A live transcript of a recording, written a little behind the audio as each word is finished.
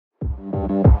Welcome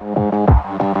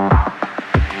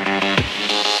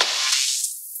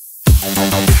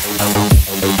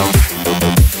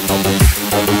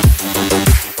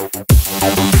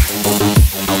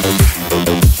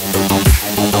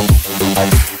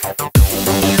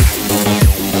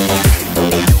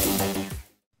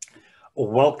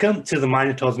to the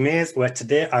Minotaur's Maze, where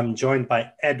today I'm joined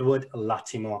by Edward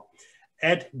Latimore.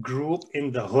 Ed grew up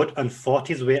in the hood and fought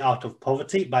his way out of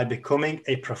poverty by becoming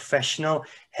a professional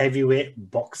heavyweight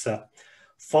boxer.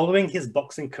 Following his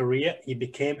boxing career, he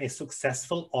became a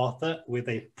successful author with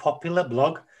a popular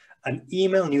blog, an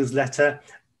email newsletter,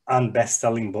 and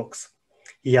best-selling books.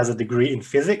 He has a degree in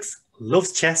physics,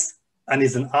 loves chess, and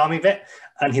is an army vet,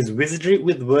 and his wizardry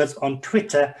with words on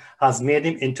Twitter has made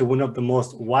him into one of the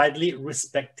most widely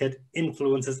respected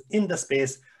influencers in the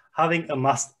space, having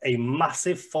amassed a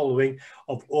massive following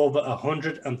of over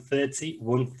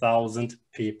 131,000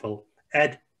 people.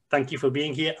 Ed, thank you for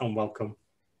being here and welcome.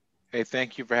 Hey,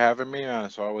 thank you for having me.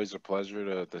 It's always a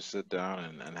pleasure to sit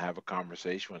down and have a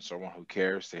conversation with someone who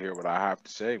cares to hear what I have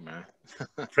to say, man.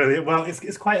 Brilliant. Well,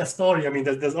 it's quite a story. I mean,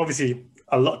 there's obviously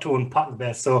a lot to unpack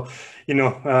there. So,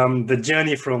 the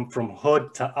journey from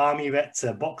hood to army vet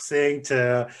to boxing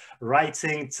to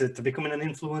writing to becoming an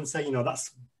influencer,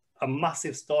 that's a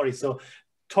massive story. So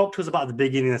talk to us about the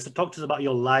beginning. So talk to us about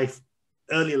your life,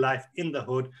 early life in the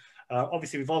hood.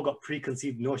 Obviously, we've all got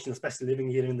preconceived notions, especially living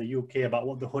here in the UK, about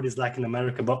what the hood is like in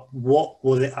America. But what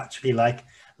was it actually like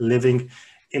living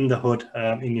in the hood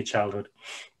in your childhood?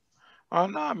 Oh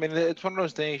no, I mean it's one of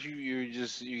those things you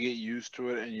get used to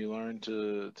it and you learn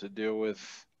to deal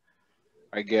with,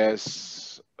 I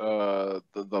guess, the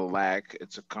lack.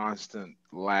 It's a constant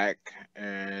lack,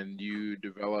 and you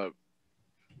develop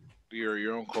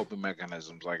your own coping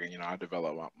mechanisms. Like I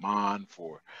developed mine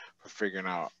for figuring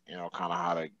out kind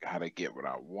of how to get what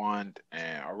I want,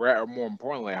 and or more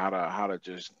importantly how to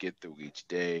just get through each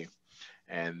day.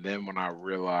 And then when I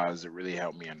realized, it really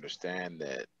helped me understand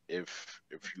that if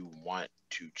you want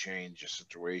to change a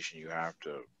situation, you have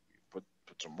to put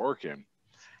some work in.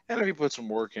 And if you put some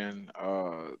work in,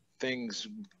 things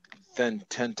then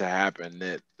tend to happen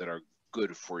that are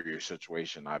good for your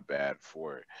situation, not bad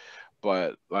for it.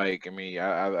 But like, I mean,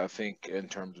 I think in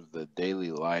terms of the daily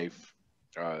life,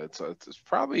 it's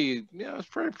probably it's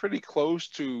pretty close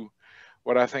to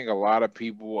what I think a lot of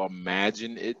people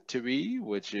imagine it to be,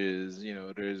 which is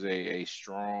there's a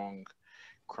strong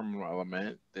criminal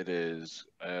element that is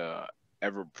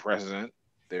ever present.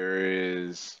 There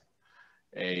is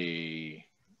a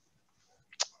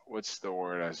what's the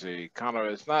word I say? Kind of,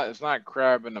 it's not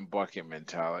crab in the bucket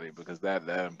mentality, because that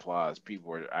implies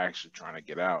people are actually trying to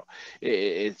get out.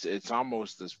 It's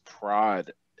almost this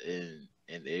pride in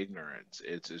ignorance.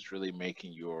 It's really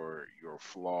making your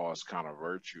flaws kind of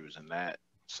virtues, and that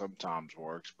sometimes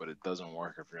works, but it doesn't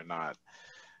work if you're not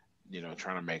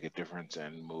trying to make a difference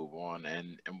and move on.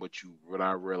 And what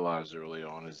I realized early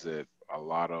on is that a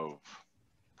lot of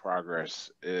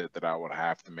progress that I would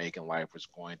have to make in life was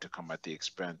going to come at the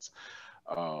expense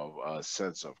of a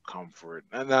sense of comfort.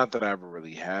 And not that I ever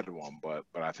really had one, but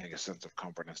I think a sense of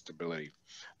comfort and stability.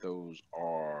 Those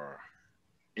are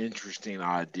interesting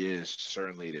ideas,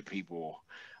 certainly, that people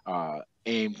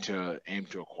aim to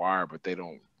acquire, but they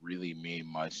don't really mean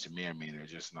much to me. I mean, they're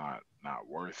just not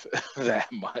worth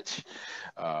that much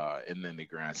in the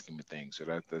grand scheme of things. So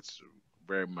that's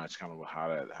very much kind of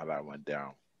how that went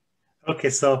down.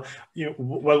 Okay, so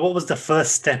well, what was the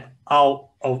first step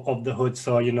out of the hood?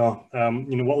 So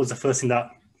what was the first thing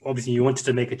that obviously you wanted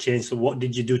to make a change? So what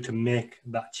did you do to make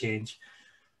that change?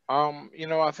 I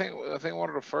think one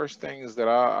of the first things that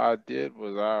I did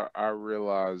was I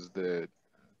realized that,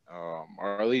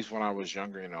 or at least when I was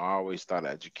younger, I always thought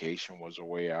education was a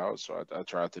way out. So I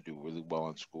tried to do really well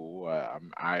in school.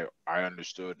 I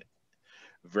understood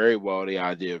very well the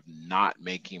idea of not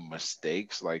making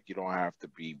mistakes. Like, you don't have to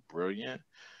be brilliant,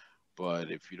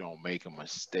 but if you don't make a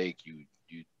mistake, you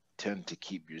tend to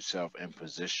keep yourself in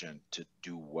position to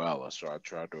do well. So I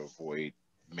try to avoid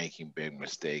making big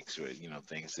mistakes, or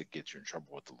things that get you in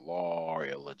trouble with the law or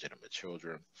illegitimate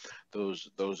children. Those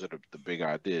are the big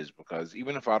ideas, because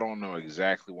even if I don't know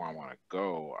exactly where I want to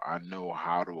go, I know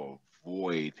how to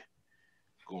avoid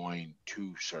going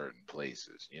to certain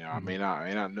places. I may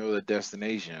not know the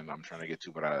destination I'm trying to get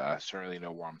to, but I certainly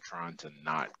know where I'm trying to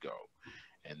not go,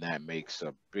 and that makes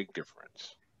a big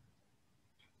difference.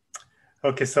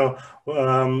 Okay, so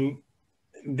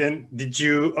then did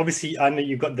you, obviously I know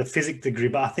you got the physics degree,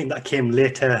 but I think that came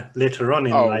later on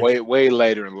in life. Way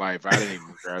later in life. I didn't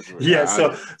even graduate. Yeah,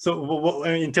 so what,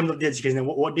 in terms of the education,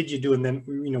 what did you do, and then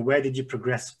where did you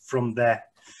progress from there?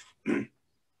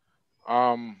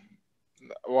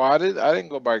 Well, I didn't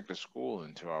go back to school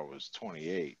until I was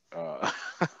 28,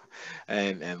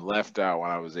 and left out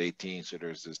when I was 18. So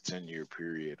there's this 10-year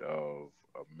period of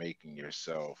making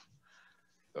yourself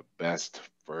the best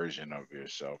version of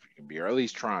yourself you can be, or at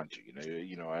least trying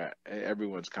to.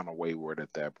 Everyone's kind of wayward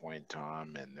at that point in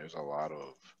time, and there's a lot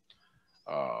of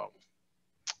um,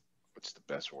 what's the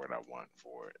best word I want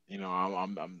for it?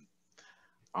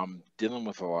 I'm dealing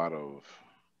with a lot of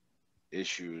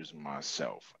issues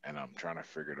myself, and I'm trying to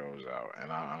figure those out.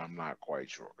 And I'm not quite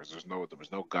sure because there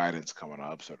was no guidance coming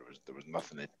up, so there was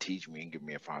nothing to teach me and give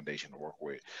me a foundation to work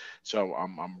with. So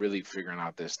I'm really figuring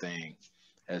out this thing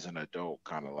as an adult,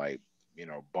 kind of like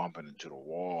bumping into the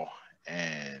wall,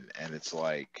 and it's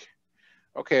like.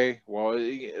 Okay, well,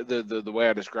 the way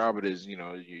I describe it is,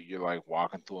 you're like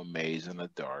walking through a maze in the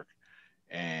dark,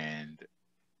 and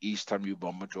each time you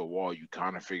bump into a wall, you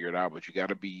kind of figure it out, but you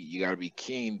gotta be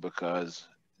keen because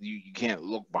you can't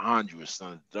look behind you; it's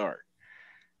in the dark,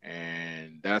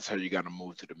 and that's how you got to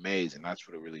move to the maze, and that's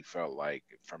what it really felt like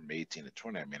from 18 to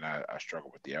 20. I mean, I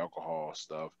struggled with the alcohol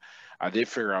stuff. I did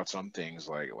figure out some things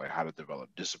like how to develop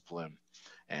discipline,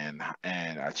 and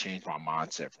I changed my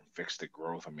mindset from fixed to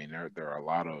growth. I mean, there are a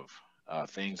lot of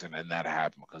things, and then that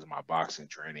happened because of my boxing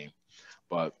training,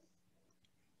 but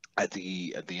at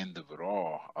the end of it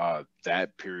all,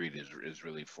 that period is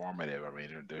really formative. I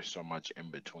mean, there's so much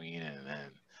in between,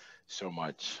 and so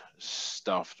much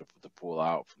stuff to pull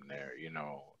out from there.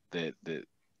 That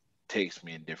takes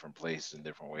me in different places in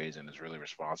different ways, and is really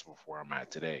responsible for where I'm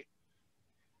at today.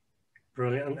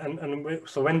 Brilliant.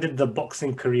 So when did the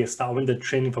boxing career start? When did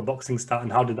training for boxing start,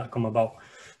 and how did that come about?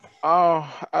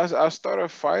 I started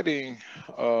fighting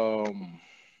when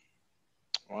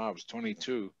I was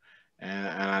 22, and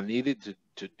I needed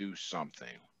to do something,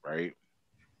 right?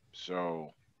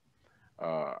 So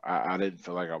I didn't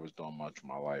feel like I was doing much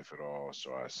with my life at all.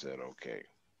 So I said, okay,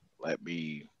 let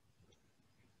me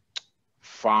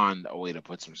find a way to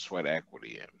put some sweat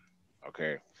equity in,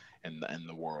 okay, in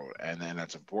the world, and then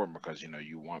that's important because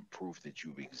you want proof that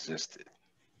you've existed.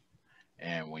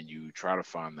 And when you try to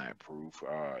find that proof,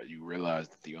 you realize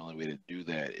that the only way to do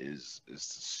that is to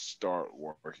start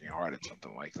working hard at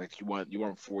something like you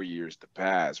want 4 years to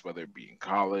pass, whether it be in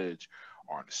college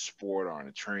or in a sport or in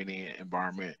a training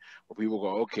environment, where people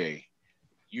go, okay,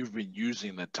 you've been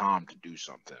using the time to do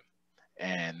something,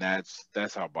 and that's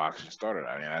how boxing started.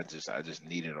 I mean, I just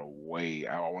needed a way.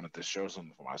 I wanted to show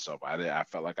something for myself. I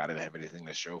felt like I didn't have anything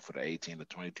to show for the 18 to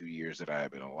 22 years that I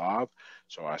had been alive,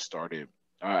 so I started.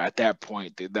 At that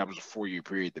point, that was a 4 year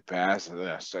period to pass. And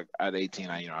then at 18,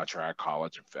 I tried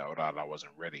college and failed out. I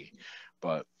wasn't ready,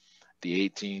 but the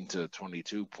 18 to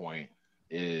 22 point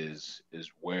is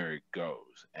where it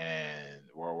goes, and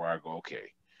where I go.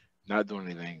 Okay, not doing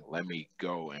anything. Let me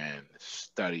go and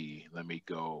study. Let me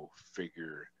go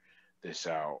figure this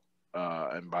out.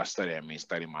 And by study, I mean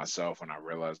study myself. And I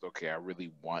realized, okay, I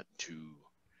really want to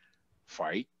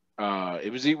fight. Well, it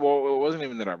wasn't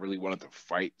even that I really wanted to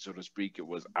fight, so to speak. It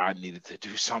was I needed to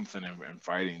do something, and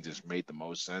fighting just made the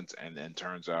most sense. And then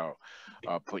turns out,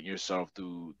 putting yourself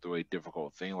through a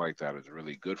difficult thing like that is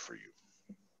really good for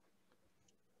you.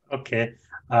 Okay.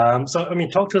 So, I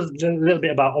mean, talk to us a little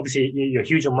bit about, obviously, you're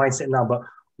huge on mindset now, but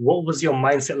what was your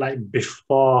mindset like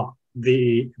before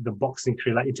the boxing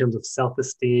career, like in terms of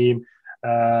self-esteem,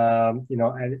 and,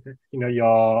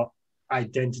 your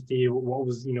identity? What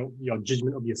was, your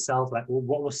judgment of yourself? Like,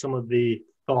 what were some of the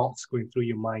thoughts going through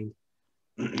your mind?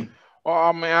 Well,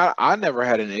 I mean, I never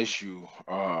had an issue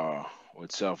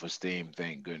with self-esteem,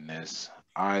 thank goodness.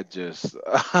 I just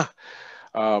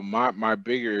my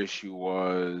bigger issue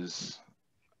was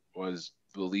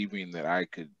believing that I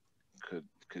could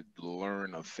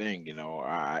learn a thing.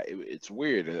 It's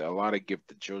weird. A lot of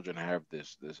gifted children have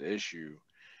this issue.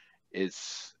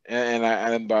 It's and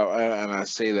I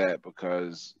say that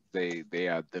because they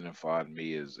identified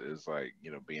me as like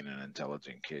being an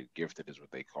intelligent kid. Gifted is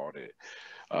what they called it.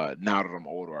 Now that I'm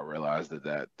older, I realize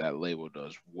that label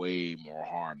does way more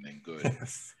harm than good.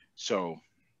 So,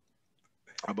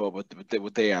 but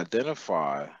what they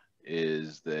identify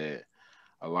is that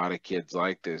a lot of kids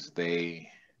like this, they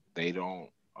don't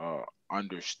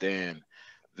understand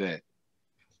that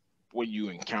when you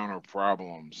encounter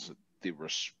problems, the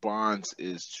response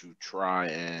is to try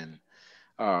and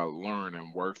learn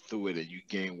and work through it, and you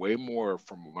gain way more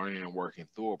from learning and working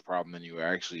through a problem than you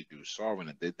actually do solving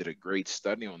it. They did a great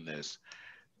study on this.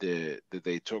 That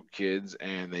they took kids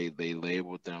and they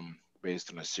labeled them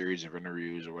based on a series of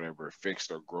interviews or whatever,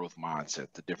 fixed or growth mindset.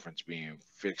 The difference being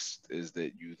fixed is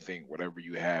that you think whatever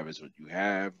you have is what you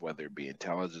have, whether it be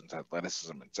intelligence,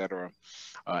 athleticism, etc.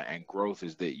 And growth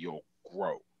is that you'll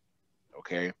grow.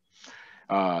 Okay,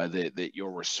 that you'll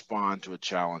respond to a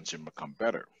challenge and become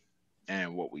better.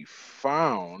 And what we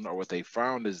found, or what they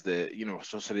found, is that,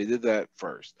 so they did that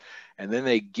first, and then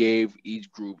they gave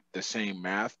each group the same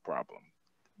math problem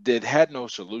that had no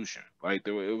solution. Like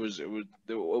it was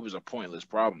a pointless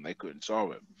problem. They couldn't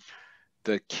solve it.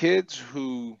 The kids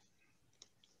who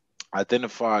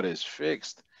identified as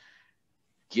fixed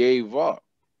gave up,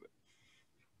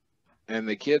 and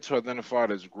the kids who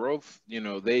identified as growth,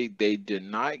 they did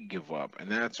not give up, and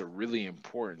that's a really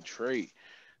important trait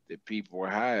that people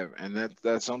have, and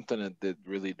that's something that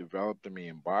really developed in me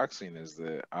in boxing, is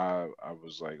that I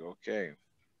was like, okay,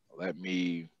 let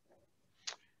me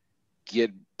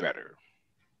get better,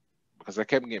 because I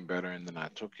kept getting better, and then I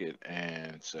took it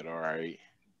and said, all right,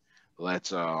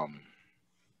 let's if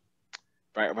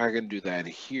I can do that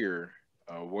here,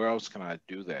 where else can I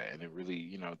do that? And it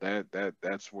really,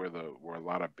 that's where a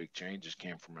lot of big changes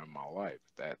came from in my life.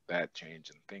 That change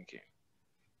in thinking.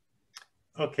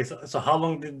 Okay, so how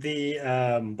long did the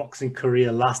boxing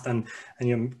career last, and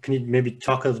can you maybe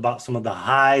talk us about some of the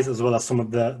highs as well as some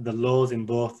of the lows in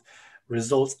both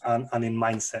results and in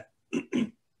mindset?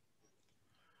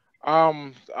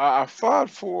 I fought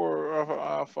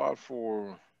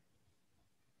for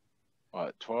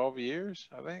what, 12 years,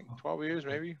 I think 12 years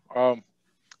maybe.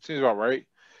 Seems about right.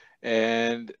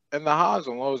 And the highs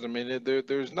and lows, I mean,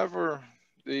 there's never,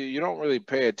 you don't really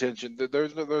pay attention.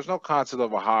 There's no concept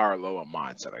of a high or low in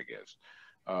mindset, I guess.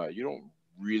 You don't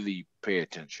really pay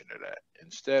attention to that.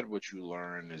 Instead, what you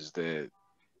learn is that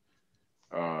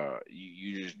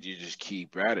you just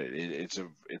keep at it.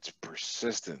 It's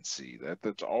persistency.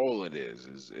 That's all it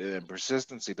is, and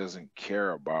persistency doesn't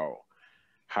care about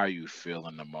how you feel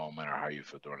in the moment or how you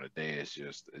feel during the day. It's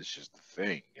just a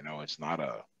thing. It's not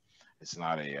a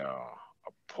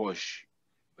push.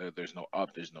 There's no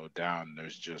up, there's no down.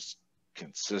 There's just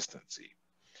consistency,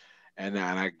 and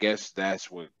I guess that's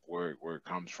where it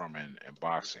comes from in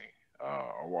boxing.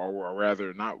 Or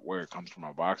rather, not where it comes from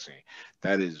in boxing.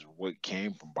 That is what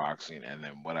came from boxing, and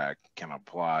then what I can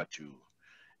apply to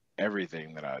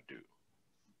everything that I do.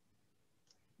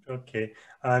 Okay,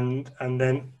 and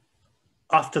then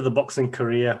after the boxing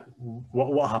career,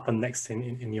 what happened next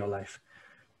in your life?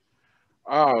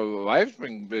 Life's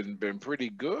been pretty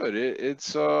good.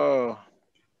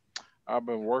 I've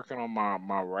been working on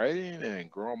my writing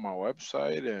and growing my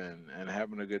website and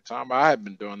having a good time. I had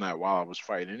been doing that while I was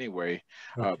fighting anyway,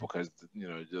 Okay, because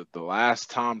the worst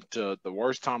time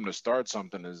to start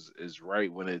something is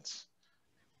right when it's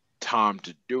time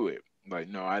to do it. Like,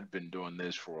 no, I'd been doing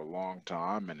this for a long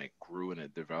time, and it grew and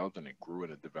it developed and it grew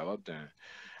and it developed,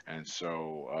 and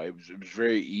so it was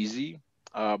very easy.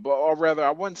 But or rather, I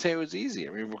wouldn't say it was easy.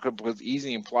 I mean, because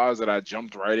easy implies that I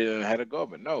jumped right in and had to go.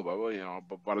 But no, but well,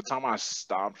 but by the time I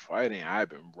stopped fighting, I had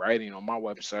been writing on my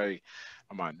website,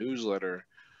 on my newsletter,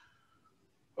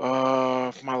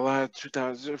 for my last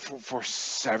 2000 for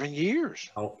 7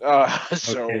 years. oh,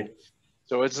 So okay,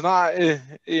 so it's not,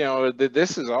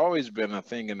 this has always been a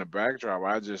thing in the backdrop.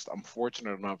 I'm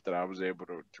fortunate enough that I was able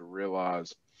to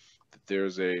realize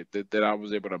that that I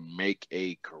was able to make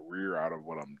a career out of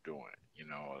what I'm doing.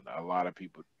 A lot of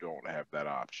people don't have that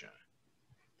option.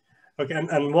 okay.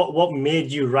 And what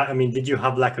made you write? I mean, did you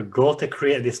have like a goal to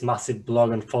create this massive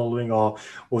blog and following, or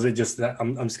was it just that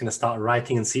I'm just gonna start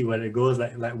writing and see where it goes?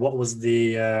 Like what was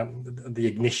the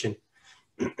ignition?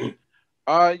 No,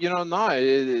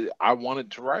 I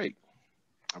wanted to write.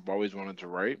 I've always wanted to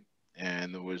write,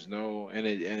 and there was no, and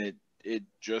it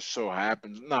just so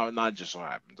happens. No, not just so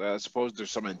happens. I suppose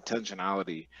there's some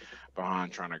intentionality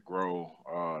behind trying to grow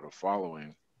the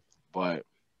following, but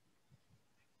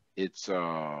it's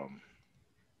what's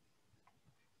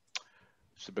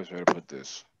the best way to put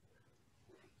this?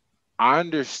 I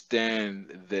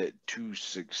understand that to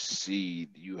succeed,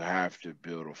 you have to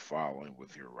build a following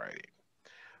with your writing.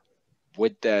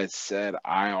 With that said,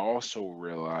 I also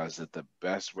realize that the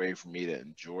best way for me to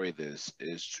enjoy this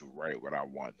is to write what I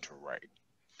want to write,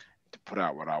 to put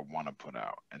out what I want to put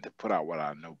out, and to put out what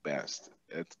I know best.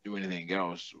 And to do anything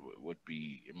else would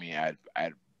be, I mean, at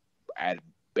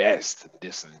best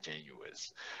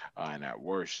disingenuous, and at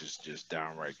worst, it's just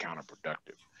downright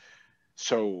counterproductive.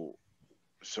 So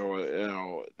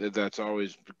that's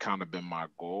always kind of been my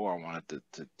goal. I wanted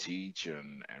to teach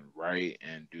and write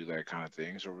and do that kind of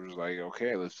thing. So it was like,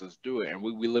 okay, let's do it. And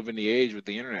we live in the age with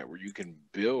the internet where you can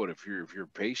build, if you're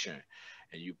patient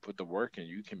and you put the work in,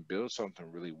 you can build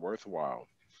something really worthwhile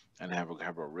and have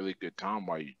a really good time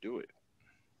while you do it,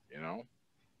 you know?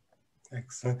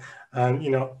 Excellent.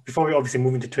 Before we obviously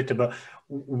move into Twitter, but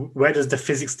where does the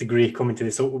physics degree come into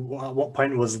this? So at what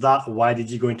point was that? Why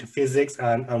did you go into physics?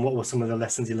 And what were some of the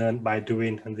lessons you learned by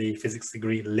doing the physics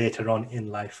degree later on in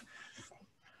life?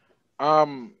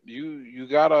 You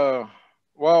gotta.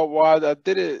 Well, I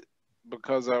did it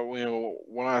because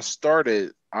when I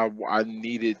started, I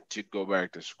needed to go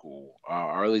back to school,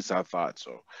 or at least I thought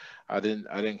so. I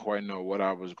didn't quite know what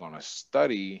I was gonna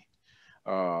study.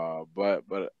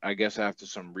 But I guess after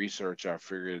some research, I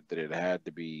figured that it had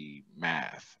to be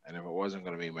math, and if it wasn't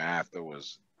going to be math, there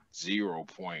was 0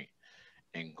 point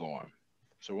in going.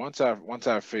 So once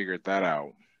I figured that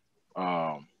out,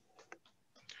 um,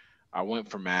 I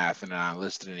went for math, and then I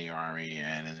enlisted in the army.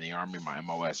 And in the army, my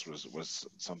MOS was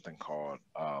something called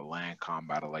land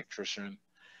combat electrician,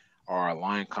 or a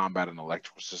line combat and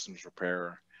electrical systems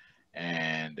repairer.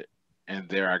 and and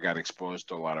there I got exposed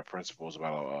to a lot of principles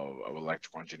about of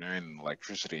electrical engineering and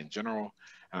electricity in general.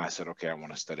 And I said, okay, I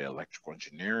want to study electrical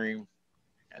engineering.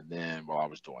 And then while I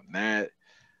was doing that,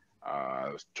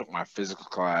 I took my physics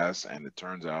class, and it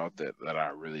turns out that I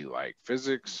really like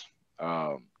physics.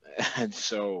 Um, and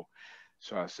so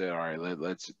I said, all right,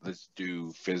 let's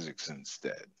do physics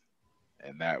instead.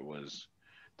 And that was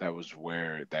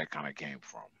where that kind of came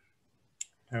from.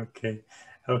 Okay.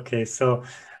 Okay. So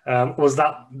was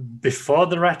that before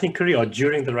the writing career or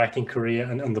during the writing career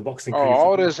and the boxing Oh, career?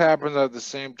 all this happens at the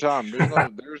same time. There's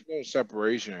no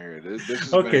separation here. This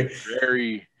has been a Okay.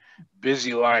 very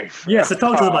busy life. Yeah, so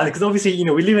talk to us about it, because obviously,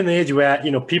 we live in an age where,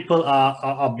 people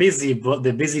are busy, but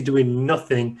they're busy doing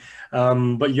nothing.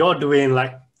 But you're doing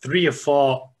like 3 or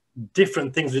 4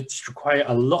 different things which require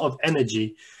a lot of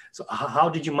energy. So how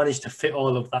did you manage to fit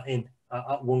all of that in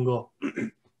at one go?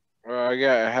 I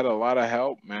had a lot of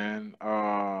help, man.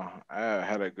 I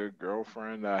had a good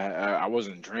girlfriend. I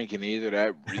wasn't drinking either.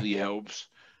 That really helps,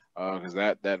 because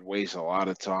that wastes a lot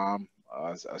of time.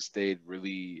 I stayed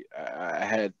really.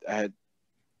 I had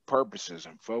purposes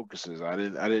and focuses. I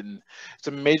didn't. It's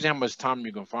amazing how much time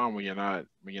you can find when you're not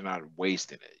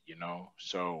wasting it.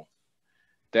 So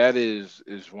that is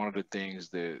one of the things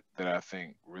that I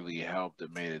think really helped,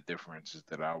 that made a difference, is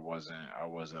that I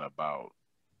wasn't about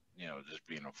just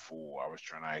being a fool. I was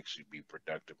trying to actually be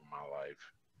productive in my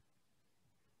life.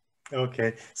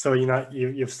 Okay, so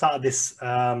you've started this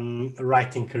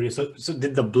writing career. So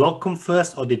did the blog come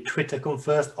first, or did Twitter come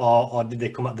first, or did they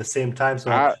come at the same time?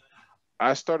 So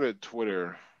I started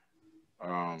Twitter.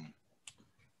 Um,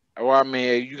 well, I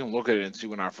mean, you can look at it and see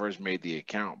when I first made the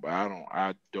account, but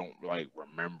I don't like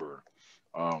remember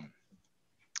um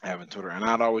having Twitter. And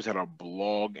I'd always had a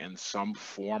blog in some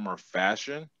form or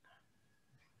fashion.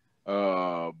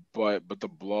 But the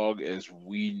blog as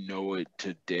we know it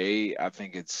today, I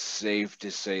think it's safe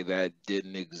to say that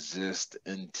didn't exist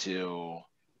until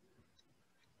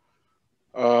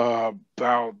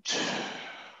about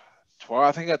 12.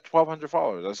 I think at 1,200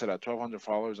 followers. I said at 1,200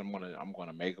 followers, I'm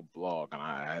gonna make a blog, and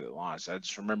I had it launched. I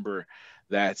just remember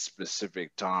that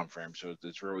specific time frame, so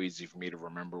it's real easy for me to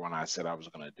remember when I said I was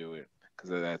gonna do it,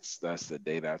 because that's the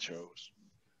date I chose.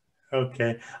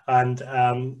 okay, and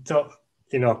so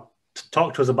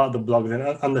talk to us about the blog then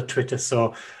and the Twitter.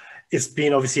 So it's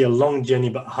been obviously a long journey,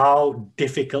 but how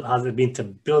difficult has it been to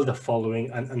build a following,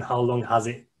 and how long has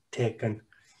it taken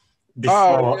Oh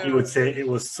before you yeah. would say it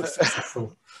was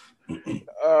successful?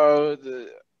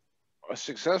 The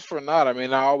successful or not, I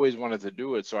mean, I always wanted to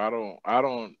do it, so I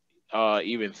don't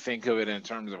even think of it in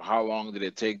terms of how long did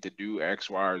it take to do X,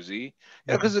 Y, or Z.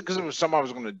 Yeah, Mhm. because it was something I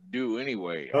was going to do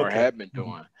anyway, or Okay. had been Mhm.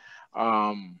 doing.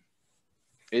 Um,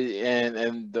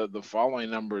 and the following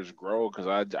numbers grow because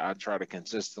I try to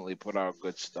consistently put out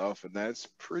good stuff, and that's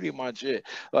pretty much it.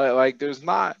 Like there's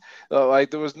not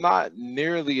like there was not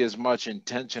nearly as much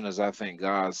intention as I think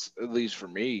God's, at least for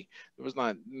me, there was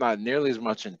not nearly as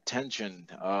much intention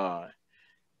as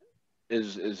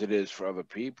it is for other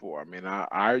people. I mean,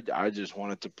 I just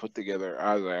wanted to put together.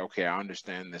 I was like, okay, I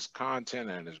understand this content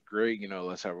and it's great.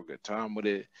 Let's have a good time with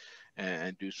it,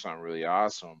 and do something really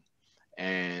awesome.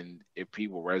 And if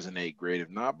people resonate, great. If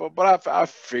not, but I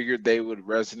figured they would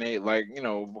resonate, like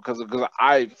because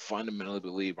I fundamentally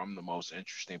believe I'm the most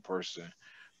interesting person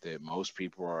that most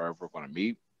people are ever going to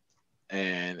meet,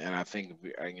 and I think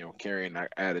carrying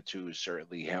that attitude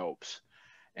certainly helps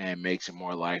and makes it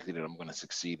more likely that I'm going to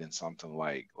succeed in something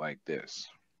like this.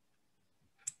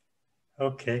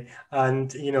 Okay.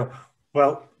 And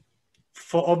well,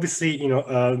 for obviously, a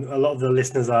lot of the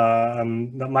listeners are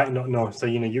that might not know. So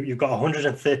you've got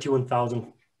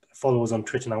 131,000 followers on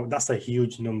Twitter now. That's a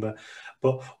huge number.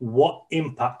 But what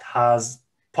impact has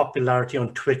popularity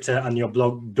on Twitter and your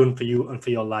blog done for you and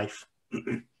for your life?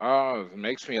 It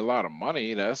makes me a lot of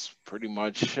money. That's pretty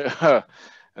much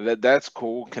that's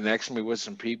cool. Connects me with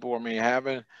some people. I mean,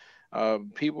 having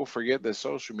people forget that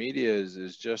social media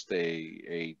is just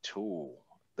a tool.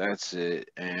 That's it.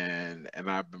 And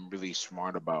I've been really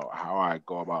smart about how I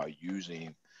go about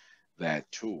using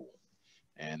that tool.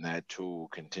 And that tool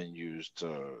continues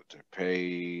to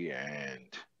pay and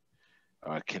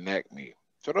connect me.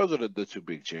 So those are the two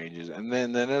big changes. And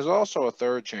then there's also a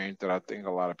third change that I think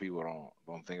a lot of people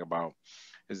don't think about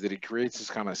is that it creates this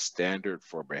kind of standard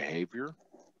for behavior.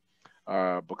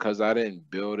 Because I didn't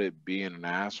build it being an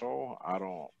asshole, I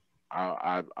don't.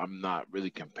 I'm not really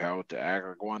compelled to act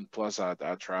like one. Plus, I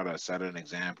try to set an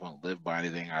example and live by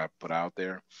anything I put out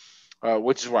there,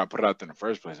 which is why I put it out there in the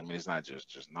first place. I mean, it's not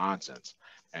just nonsense.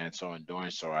 And so in doing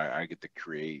so, I get to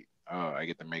create. I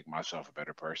get to make myself a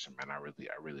better person, man. I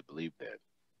really believe that.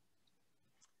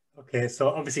 Okay, so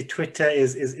obviously Twitter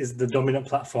is the dominant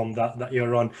platform that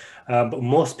you're on, but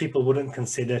most people wouldn't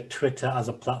consider Twitter as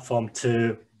a platform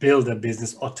to build a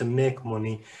business or to make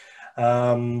money.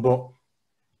 But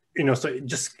so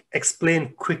just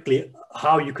explain quickly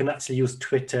how you can actually use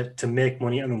Twitter to make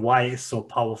money and why it's so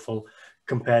powerful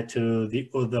compared to the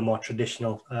other more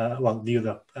traditional, the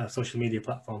other social media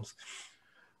platforms.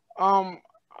 Um,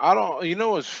 I don't. You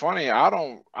know what's funny? I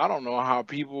don't know how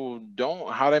people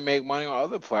don't how they make money on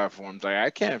other platforms. Like I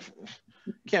can't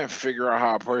figure out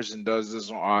how a person does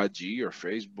this on IG or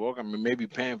Facebook. I mean, maybe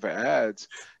paying for ads.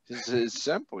 It's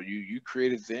simple. You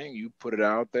create a thing, you put it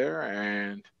out there,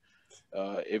 and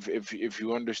if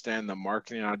you understand the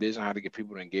marketing ideas and how to get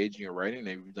people to engage in your writing,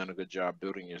 then you've done a good job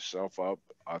building yourself up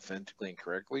authentically and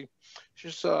correctly.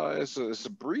 It's just it's a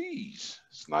breeze.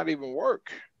 It's not even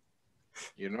work.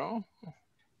 You know.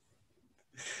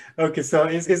 Okay, so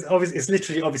it's obviously it's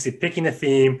literally obviously picking a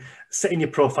theme, setting your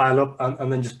profile up,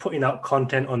 and then just putting out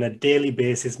content on a daily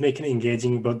basis, making it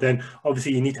engaging. But then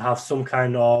obviously you need to have some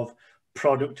kind of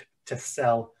product to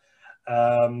sell.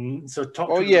 So talk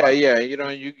Oh to us yeah, about. yeah.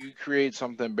 You create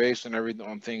something based on everything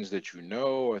on things that you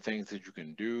know or things that you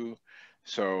can do.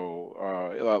 So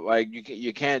like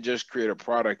you can't just create a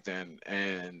product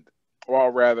and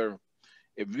or rather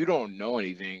if you don't know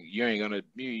anything, you ain't gonna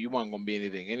you weren't gonna be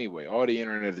anything anyway. All the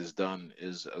internet has done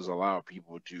is allow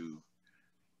people to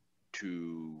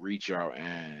reach out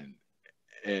and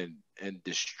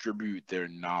distribute their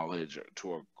knowledge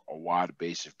to a wide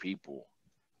base of people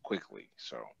quickly.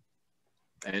 So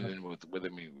and then with I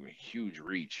mean with huge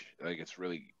reach, like it's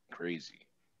really crazy.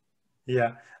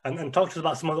 Yeah, and talk to us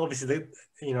about some of obviously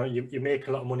you make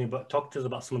a lot of money, but talk to us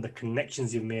about some of the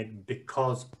connections you've made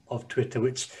because of Twitter,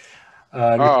 which you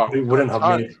Oh, probably wouldn't have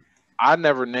made. tons. I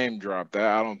never name drop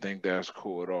that. I don't think that's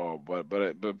cool at all. But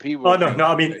Oh people no, can no,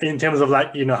 I mean say, in terms of like,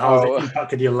 how has it oh,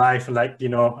 impacted your life and like,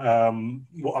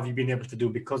 what have you been able to do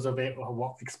because of it or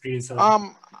what experiences?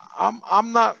 um,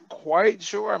 I'm not quite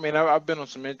sure. I mean, I've been on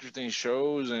some interesting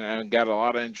shows and got a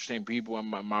lot of interesting people in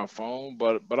my phone,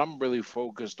 but I'm really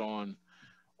focused on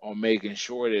making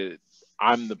sure that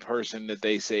I'm the person that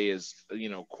they say is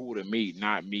cool to meet,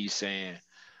 not me saying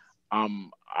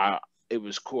I it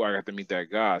was cool. I got to meet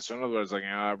that guy. So in other words, like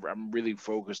I'm really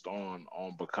focused on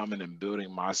becoming and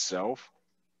building myself,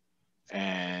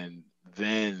 and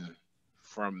then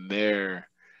from there,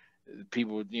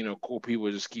 people, cool people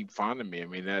just keep finding me. I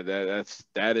mean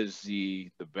that is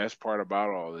the best part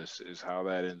about all this is how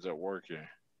that ends up working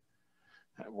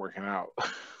out.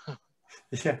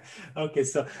 Yeah. Okay.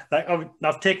 So, like,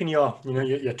 I've taken your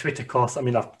Twitter course. I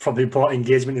mean, I've probably bought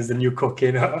engagement is the new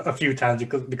cooking a few times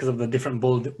because of the different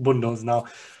bundles now.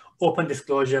 Open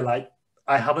disclosure, like,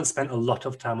 I haven't spent a lot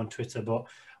of time on Twitter, but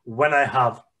when I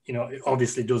have, it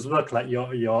obviously does work. Like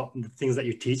your the things that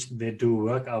you teach, they do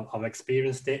work. I've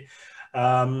experienced it. But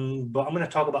I'm going to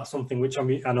talk about something which I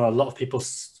know a lot of people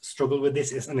struggle with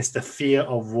and it's the fear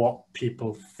of what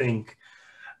people think.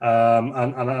 And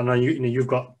I know you've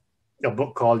got a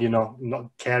book called Not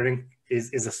Caring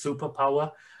is a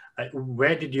Superpower.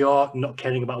 Where did your not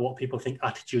caring about what people think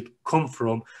attitude come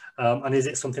from, and is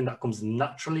it something that comes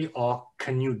naturally or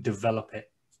can you develop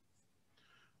it?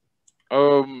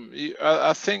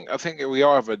 I think we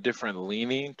all have a different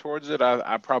leaning towards it.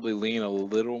 I probably lean a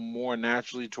little more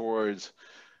naturally towards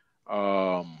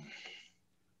um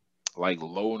like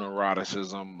low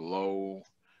neuroticism, low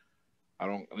I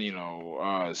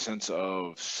don't sense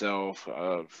of self,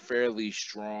 fairly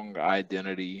strong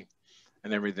identity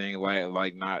and everything,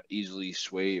 like not easily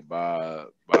swayed by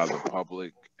the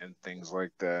public and things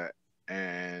like that.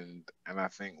 And I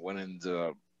think what ends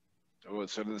up so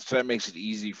that makes it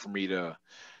easy for me to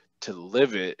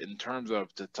live it in terms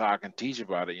of to talk and teach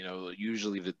about it.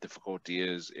 Usually the difficulty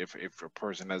is if a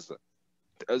person has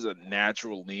as a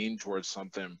natural lean towards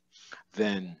something,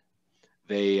 then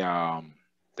they um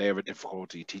they have a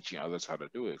difficulty teaching others how to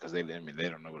do it because I mean, they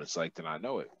don't know what it's like to not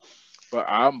know it. But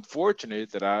I'm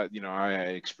fortunate that I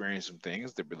experienced some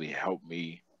things that really helped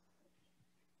me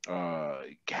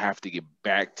have to get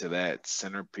back to that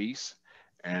centerpiece.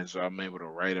 And so I'm able to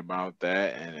write about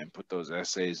that and put those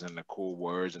essays in the cool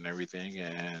words and everything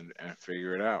and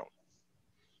figure it out.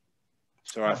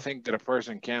 So I Oh, think that a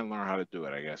person can learn how to do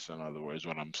it, I guess, in other words,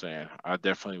 what I'm saying. I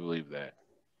definitely believe that.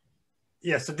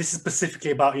 yeah, so this is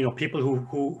specifically about, people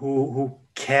who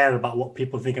care about what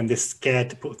people think and they're scared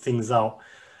to put things out.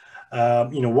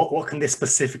 What can they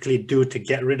specifically do to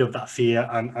get rid of that fear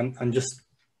and just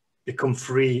become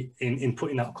free in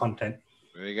putting out content?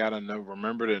 They gotta know,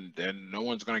 remember that no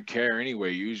one's gonna care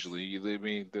anyway. Usually, I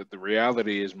mean, the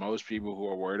reality is most people who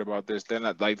are worried about this, they're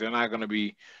not gonna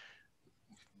be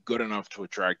good enough to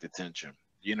attract attention.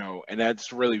 And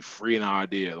that's really freeing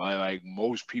idea. Like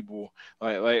most people,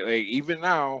 like even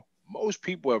now, most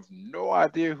people have no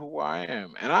idea who I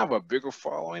am, and I have a bigger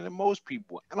following than most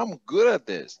people, and I'm good at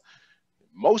this.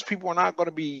 Most people are not going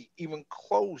to be even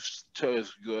close to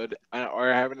as good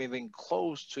or have anything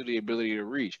close to the ability to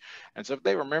reach. And so if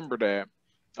they remember that,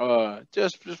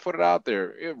 just put it out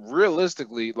there.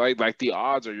 Realistically, like the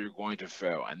odds are you're going to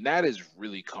fail, and that is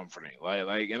really comforting.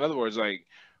 Like in other words, like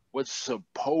what's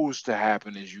supposed to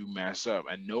happen is you mess up,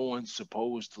 and no one's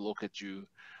supposed to look at you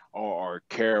or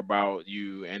care about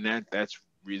you, and that's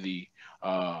really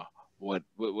uh what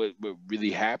really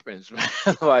happens, man.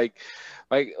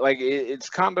 It's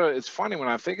kind of, it's funny when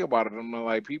I think about it. I'm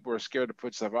like, people are scared to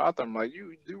put stuff out there. I'm like,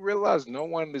 you do realize no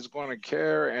one is going to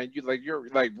care, and you're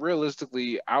like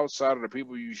realistically outside of the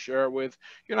people you share it with,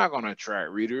 you're not going to attract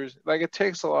readers. Like it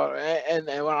takes a lot, and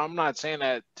when I'm not saying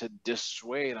that to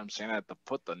dissuade, I'm saying that to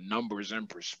put the numbers in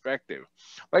perspective.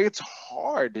 Like it's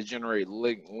hard to generate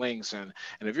links, and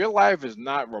if your life is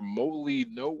not remotely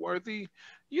noteworthy,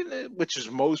 which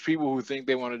is most people who think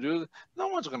they want to do, no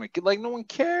one's gonna like, no one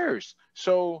cares.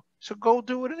 So go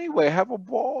do it anyway. Have a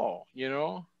ball.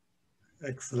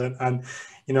 Excellent. And,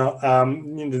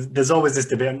 there's always this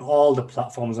debate on all the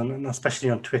platforms and especially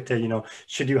on Twitter,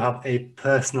 should you have a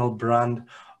personal brand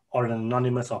or an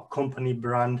anonymous or company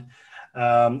brand?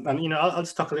 And, I'll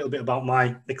just talk a little bit about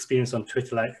my experience on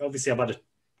Twitter. Like, obviously,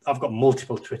 I've got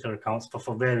multiple Twitter accounts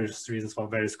for various reasons, for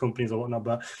various companies or whatnot.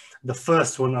 But the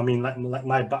first one, I mean, like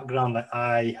my background, like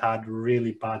I had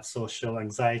really bad social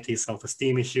anxiety,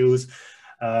 self-esteem issues.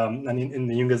 And in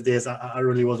the youngest days, I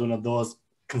really was one of those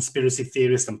conspiracy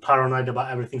theorist and paranoid about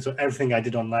everything. So everything I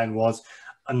did online was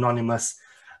anonymous.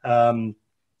 Um,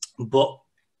 but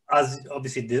as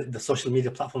obviously the social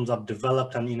media platforms have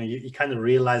developed, and you kind of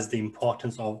realize the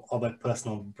importance of a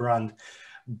personal brand.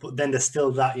 But then there's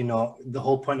still that, the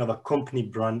whole point of a company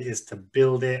brand is to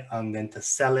build it and then to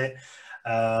sell it.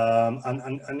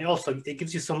 And also it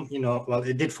gives you some, well,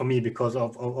 it did for me because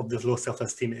of this low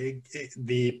self-esteem.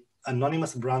 The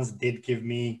anonymous brands did give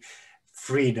me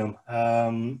freedom.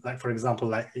 Like for example,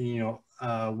 like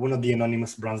one of the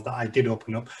anonymous brands that I did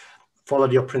open up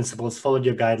followed your principles, followed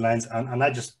your guidelines, and I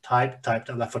just typed.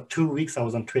 And like for 2 weeks, I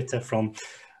was on Twitter from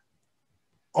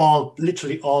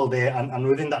literally all day, and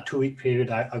within that 2 week period,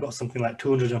 I got something like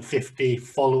 250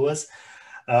 followers,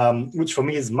 which for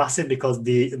me is massive because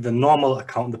the normal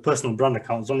account, the personal brand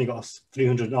account, has only got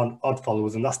 300 odd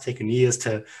followers, and that's taken years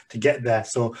to get there.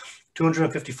 So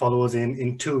 250 followers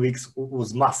in 2 weeks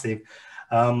was massive.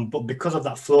 But because of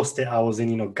that flow state I was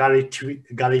in, Gary V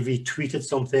tweeted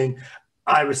something,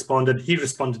 I responded, he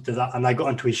responded to that, and I got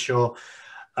onto his show.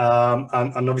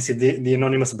 And obviously the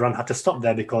anonymous brand had to stop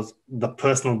there because the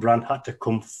personal brand had to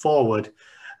come forward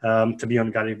to be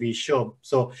on Gary Vee's show.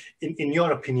 So in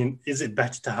your opinion, is it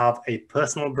better to have a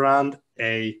personal brand,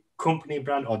 a company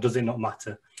brand, or does it not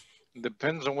matter?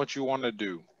 Depends on what you want to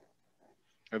do.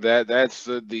 That's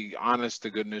the honest to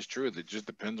goodness truth. It just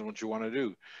depends on what you want to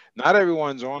do. Not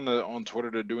everyone's on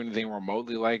Twitter to do anything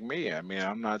remotely like me. I mean,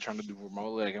 I'm not trying to do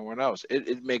remotely like anyone else.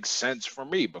 It makes sense for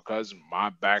me because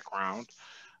my background,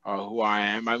 who I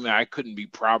am. I mean, I couldn't be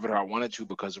proud if I wanted to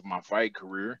because of my fight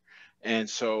career, and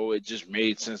so it just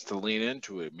made sense to lean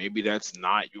into it. Maybe that's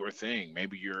not your thing.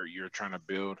 Maybe you're trying to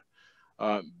build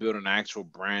an actual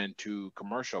brand to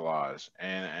commercialize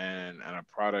and a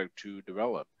product to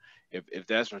develop. If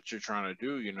that's what you're trying to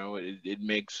do, it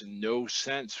makes no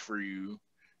sense for you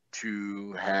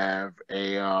to have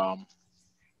a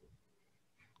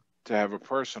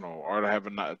personal, or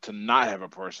to not have a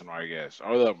personal, I guess,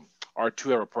 or to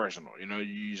have a personal.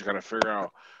 You just got to figure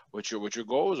out what your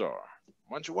goals are.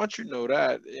 Once you know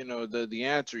that, the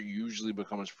answer usually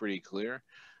becomes pretty clear.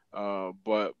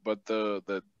 But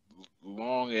the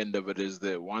long end of it is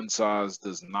that one size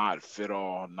does not fit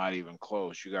all, not even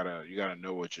close. You gotta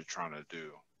know what you're trying to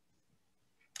do.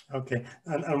 Okay.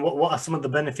 And what are some of the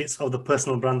benefits of the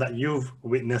personal brand that you've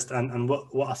witnessed, and what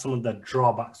are some of the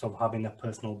drawbacks of having a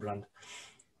personal brand?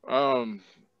 Um,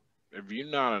 if you're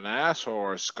not an asshole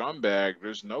or a scumbag,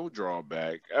 there's no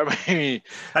drawback. I mean,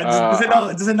 And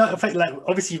does it not affect, like,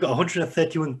 obviously you've got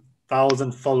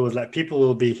 131,000 followers, like people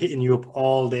will be hitting you up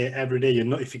all day, every day, your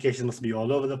notifications must be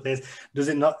all over the place. Does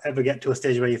it not ever get to a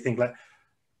stage where you think like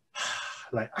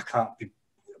I can't be,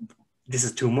 this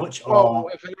is too much, well,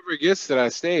 or if it ever gets to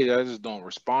that stage, I just don't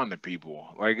respond to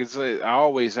people. Like it's like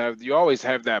you always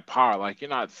have that power. Like you're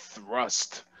not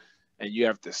thrust and you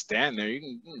have to stand there.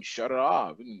 You can shut it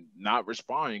off. You can not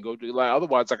respond. You go do like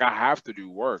otherwise, like I have to do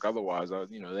work. Otherwise,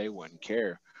 they wouldn't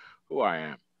care who I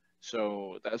am.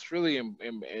 So that's really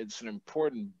it's an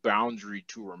important boundary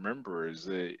to remember is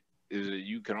that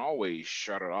you can always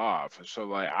shut it off.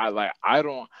 So I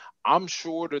don't. I'm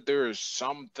sure that there is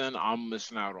something I'm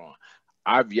missing out on.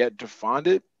 I've yet to find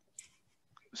it.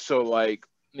 So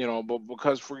but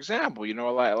because for example,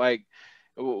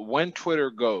 when Twitter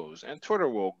goes, and Twitter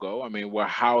will go. I mean, well,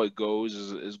 how it goes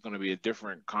is going to be a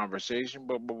different conversation.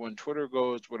 But when Twitter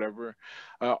goes, whatever,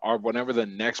 or whenever the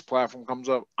next platform comes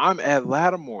up, I'm at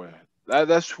Latimore.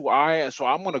 That's who I am. So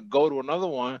I'm going to go to another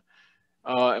one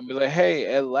and be like, hey,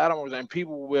 at Latimore, and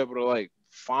people will be able to like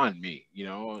find me,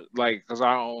 like because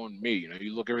I own me.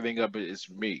 You look everything up, it's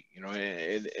me.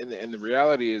 And the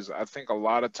reality is, I think a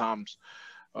lot of times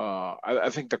I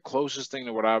think the closest thing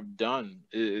to what I've done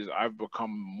is I've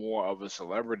become more of a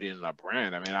celebrity than a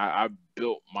brand. I mean, I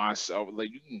built myself.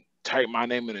 Like you can type my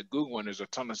name into Google and there's a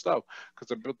ton of stuff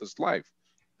because I built this life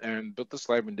and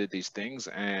did these things,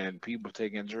 and people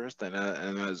take interest. And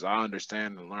as I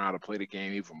understand and learn how to play the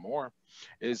game even more,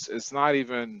 it's not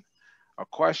even a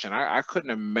question. I couldn't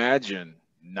imagine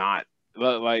not.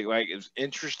 Like as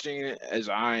interesting as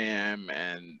I am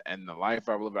and the life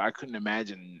I've lived, I couldn't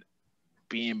imagine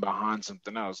being behind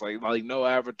something else. Like no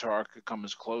avatar could come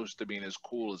as close to being as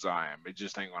cool as I am. It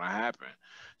just ain't gonna happen.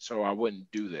 So I wouldn't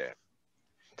do that.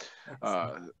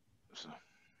 Uh, so,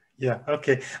 yeah,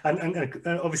 okay.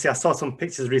 And obviously, I saw some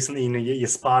pictures recently. You're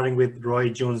sparring with Roy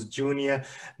Jones Jr.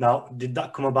 Now, did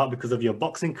that come about because of your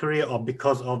boxing career or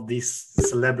because of this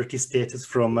celebrity status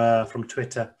from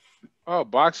Twitter? oh,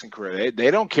 boxing career.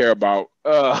 They don't care about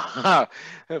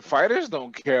fighters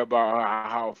don't care about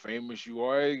how famous you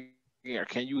are. Yeah,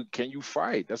 can you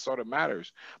fight? That's all that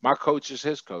matters. My coach is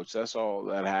his coach. That's all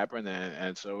that happened,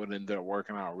 and so it ended up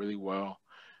working out really well.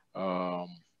 Um,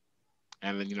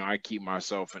 and then I keep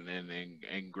myself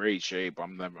in great shape.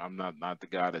 I'm not the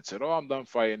guy that said, "Oh, I'm done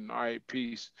fighting. All right,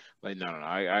 peace." Like no, no, no.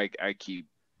 I keep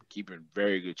in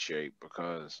very good shape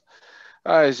because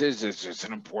it's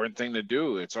an important thing to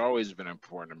do. It's always been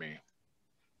important to me.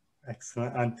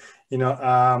 Excellent. And,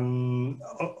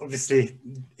 obviously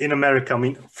in America, I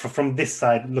mean, from this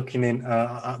side, looking in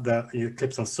at the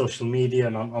clips on social media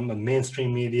and on the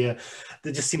mainstream media,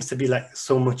 there just seems to be like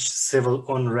so much civil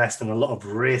unrest and a lot of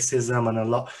racism and a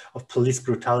lot of police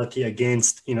brutality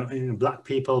against, black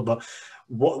people. But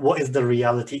what is the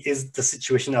reality? Is the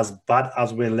situation as bad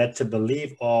as we're led to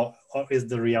believe, or is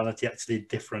the reality actually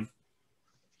different?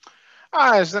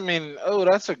 I mean, oh,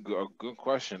 that's a good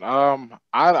question.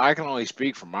 I can only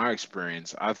speak from my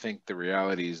experience. I think the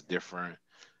reality is different.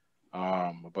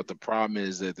 But the problem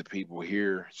is that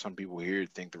some people here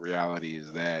think the reality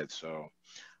is that. So,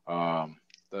 um,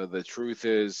 the truth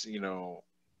is,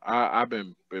 I've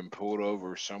been pulled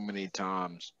over so many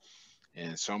times,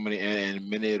 and and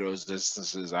many of those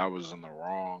instances I was in the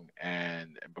wrong,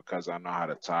 and because I know how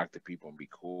to talk to people and be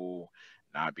cool,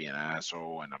 not be an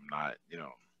asshole, and I'm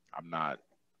not,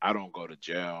 I don't go to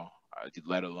jail,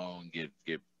 let alone get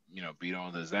beat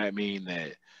on. Does that mean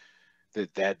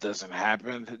that doesn't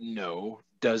happen? No.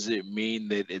 Does it mean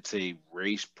that it's a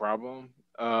race problem?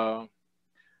 Or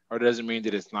does it mean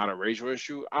that it's not a racial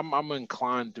issue? I'm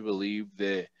inclined to believe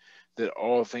that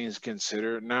all things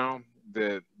considered now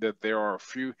that there are a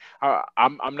few.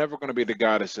 I'm never going to be the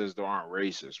guy that says there aren't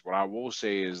racists. What I will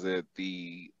say is that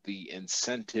the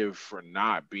incentive for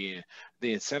not being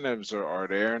the incentives are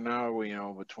there now.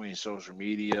 Between social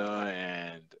media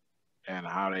and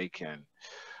how they can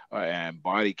and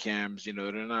body cams.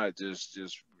 They're not just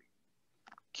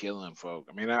killing folk.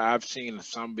 I mean, I've seen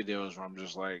some videos where I'm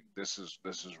just like, this is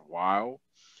wild.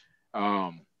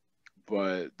 Um,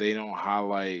 but they don't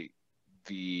highlight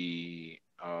the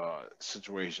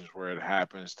situations where it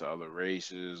happens to other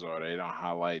races, or they don't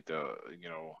highlight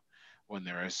when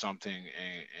there is something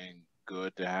and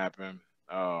good to happen.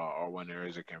 or when there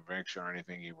is a conviction or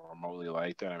anything even remotely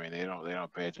like that. I mean, they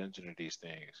don't pay attention to these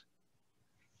things.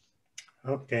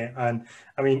 Okay, and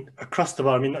I mean across the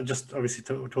board, I mean not just obviously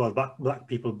towards black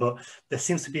people, but there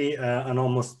seems to be an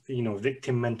almost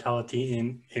victim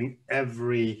mentality in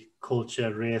every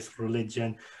culture, race,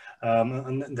 religion,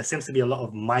 and there seems to be a lot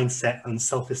of mindset and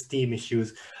self-esteem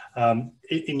issues.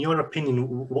 In your opinion,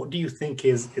 what do you think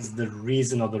is the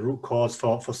reason or the root cause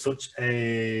for such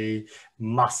a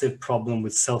massive problem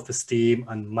with self-esteem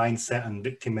and mindset and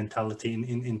victim mentality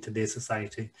in today's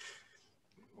society?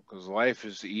 Because life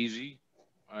is easy.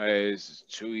 It's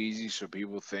too easy, so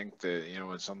people think that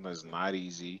when something's not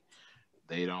easy,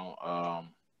 they don't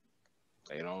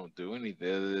they don't do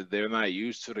anything. They're not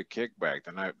used to the kickback.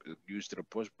 They're not used to the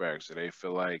pushback, so they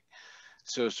feel like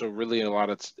so really in a lot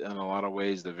of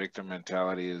ways the victim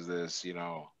mentality is this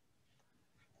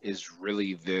is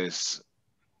really this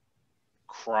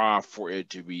cry for it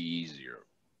to be easier,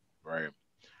 right?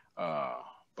 uh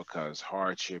because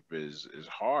hardship is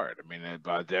hard. I mean,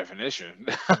 by definition.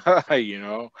 you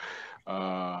know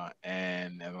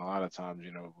and a lot of times,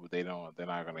 they're not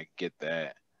going to get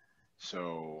that.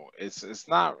 So it's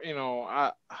not,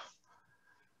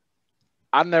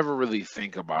 I never really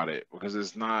think about it because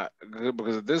it's not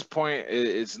because at this point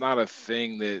it's not a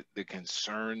thing that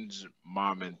concerns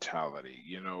my mentality,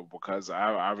 because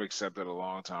I've accepted a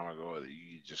long time ago that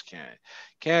you just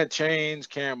can't change,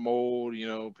 can't mold.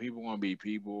 People gonna be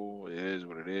people. It is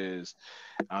what it is.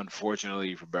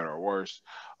 Unfortunately, for better or worse.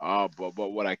 But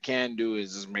what I can do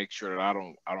is just make sure that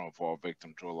I don't fall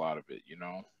victim to a lot of it.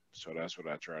 So that's what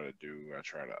I try to do. I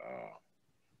try to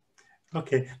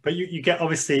Okay, but you get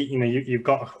obviously, you've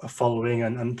got a following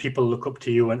and people look up to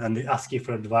you and they ask you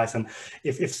for advice. And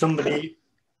if somebody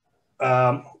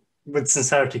um, with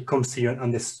sincerity comes to you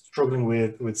and they're struggling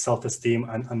with self-esteem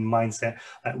and mindset,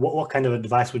 what kind of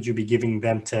advice would you be giving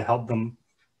them to help them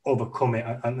overcome it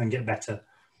and get better?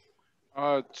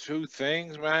 two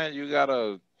things, man. You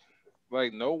gotta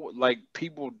like no like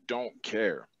people don't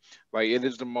care. Like it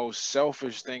is the most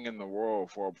selfish thing in the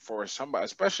world for somebody,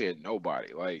 especially a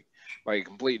nobody, like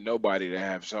complete nobody, to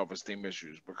have self-esteem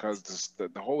issues, because the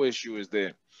whole issue is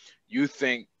that you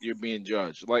think you're being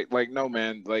judged. Like no,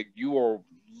 man, like you're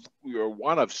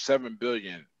one of 7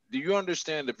 billion. Do you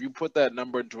understand, if you put that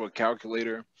number into a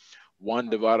calculator, one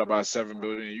divided by 7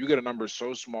 billion, you get a number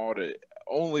so small that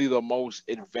only the most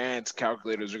advanced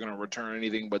calculators are going to return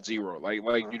anything but zero. Like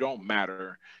you don't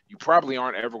matter. You probably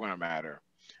aren't ever going to matter.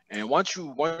 And once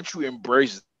you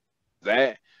embrace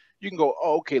that, you can go,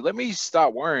 oh, okay, let me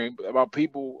stop worrying about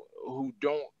people who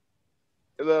don't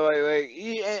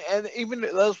and even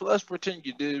let's pretend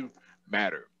you do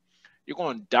matter. You're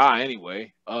going to die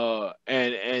anyway.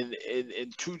 And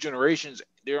in 2 generations,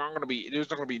 there's not going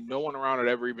to be no one around that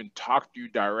ever even talked to you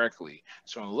directly.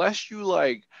 So unless you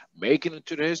like make it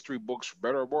into the history books for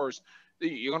better or worse,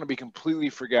 you're going to be completely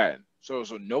forgotten. So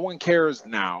no one cares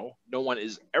now. No one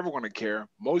is ever going to care.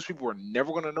 Most people are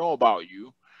never going to know about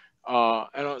you.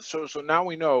 And so now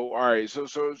we know. All right.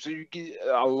 So you get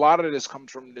a lot of this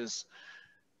comes from this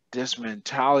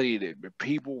mentality that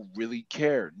people really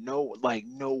care. No, like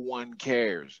no one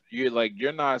cares.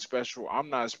 You're not special.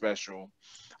 I'm not special.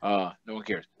 No one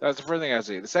cares. That's the first thing I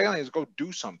say. The second thing is go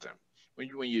do something.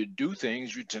 When you do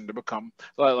things, you tend to become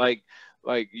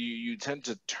you tend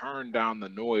to turn down the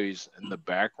noise in the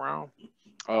background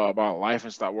about life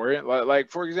and stop worrying. Like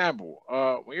for example,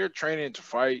 when you're training to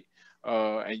fight,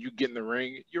 and you get in the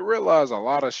ring, you realize a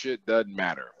lot of shit doesn't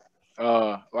matter.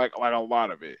 Like a lot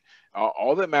of it.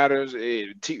 All that matters,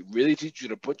 really teach you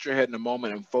to put your head in the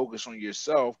moment and focus on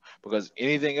yourself, because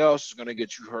anything else is gonna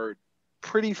get you hurt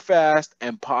pretty fast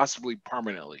and possibly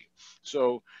permanently.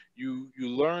 So you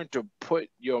learn to put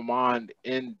your mind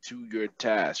into your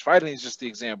task. Fighting is just the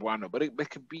example I know, but it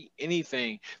could be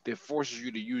anything that forces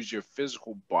you to use your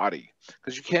physical body,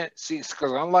 because you can't see.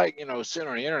 Because unlike sitting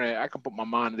on the internet, I can put my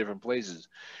mind in different places.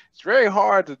 It's very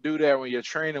hard to do that when you're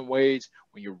training weights,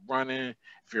 when you're running,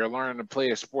 if you're learning to play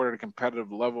a sport at a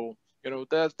competitive level.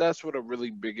 That's what a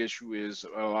really big issue is.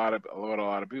 A lot of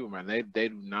people, man, they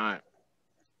do not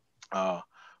uh,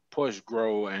 push,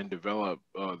 grow, and develop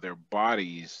their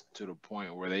bodies to the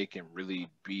point where they can really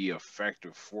be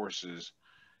effective forces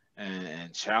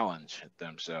and challenge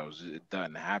themselves. It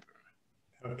doesn't happen.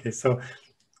 Okay, so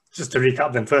just to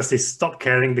recap then, firstly, stop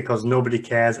caring because nobody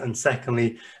cares. And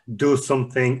secondly, do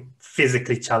something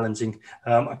physically challenging.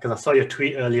 Because I saw your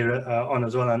tweet earlier on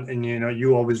as well. And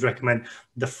you always recommend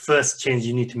the first change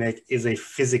you need to make is a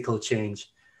physical change.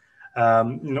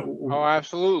 Oh,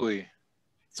 absolutely.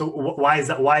 So why is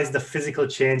that? Why is the physical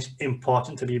change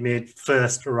important to be made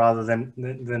first rather than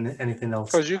anything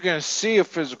else? Because you can see a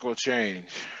physical change.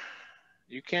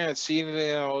 You can't see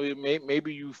anything.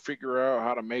 Maybe you figure out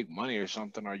how to make money or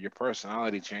something, or your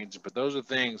personality changes. But those are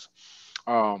things.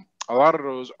 A lot of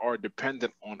those are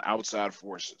dependent on outside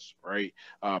forces, right?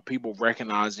 People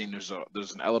recognizing there's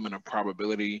an element of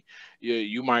probability.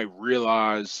 You might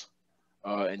realize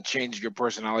and change your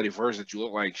personality first that you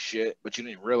look like shit, but you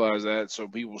didn't realize that. So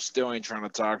people still ain't trying to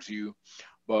talk to you.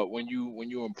 But when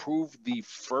you improve the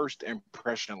first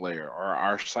impression layer, or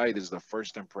our site is the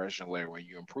first impression layer, when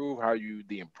you improve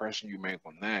the impression you make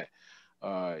on that,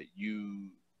 you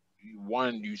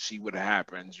see what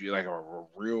happens. You like a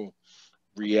real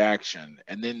reaction,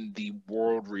 and then the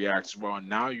world reacts well. And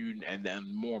now and then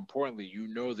more importantly, you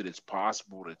know that it's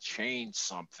possible to change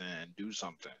something and do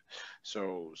something.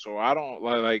 So I don't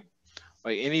like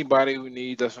anybody who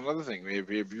needs. That's another thing.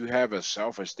 If you have a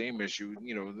self-esteem issue,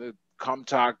 come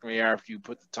talk to me after you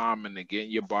put the time into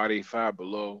getting your body fat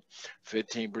below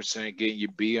 15%, getting your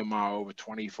BMI over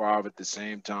 25 at the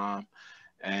same time,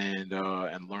 and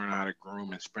learn how to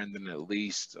groom, and spending at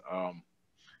least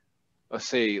let's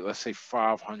say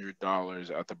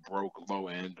 $500 at the broke low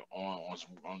end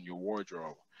on your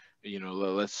wardrobe.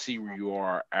 Let's see where you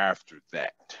are after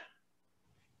that.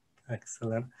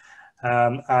 Excellent.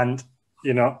 And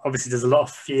obviously there's a lot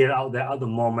of fear out there at the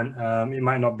moment. It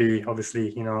might not be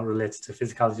obviously related to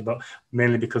physicality, but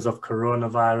mainly because of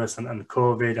coronavirus and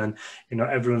COVID, and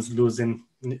everyone's losing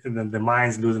their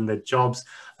minds, losing their jobs.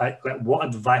 Like what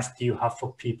advice do you have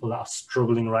for people that are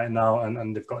struggling right now,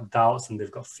 and they've got doubts and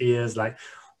they've got fears? Like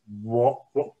what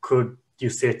could you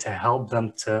say to help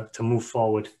them to move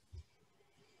forward?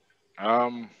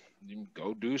 You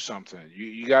go do something.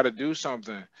 You got to do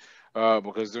something,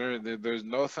 because there's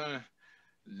nothing.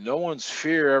 No one's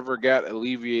fear ever got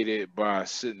alleviated by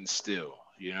sitting still,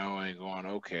 and going,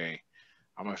 okay,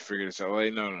 I'm gonna figure this out.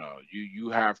 Like, no, no, no.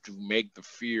 You have to make the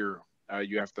fear.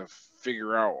 You have to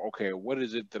figure out, okay, what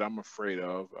is it that I'm afraid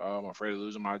of? I'm afraid of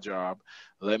losing my job.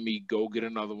 Let me go get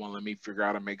another one. Let me figure out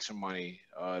how to make some money.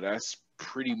 That's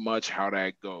pretty much how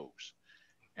that goes.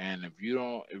 And if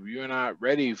you're not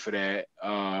ready for that,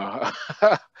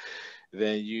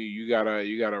 then you got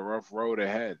a rough road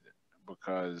ahead,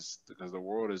 because the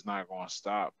world is not going to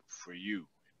stop for you.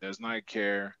 It does not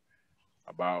care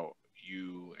about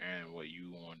you and what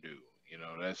you want to do.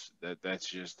 That's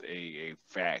just a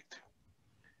fact.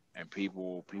 And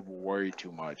people worry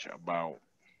too much about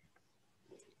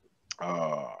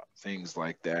things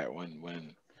like that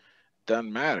when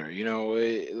doesn't matter.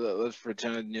 Let's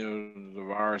pretend the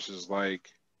virus is like,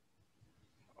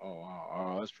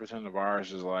 let's pretend the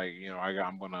virus is like,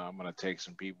 I'm gonna take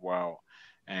some people out,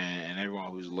 and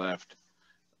everyone who's left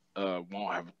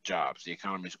won't have jobs. The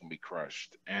economy's gonna be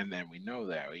crushed, and then we know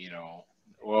that.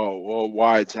 Well,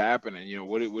 why it's happening?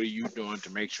 What are you doing to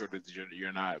make sure that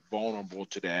you're not vulnerable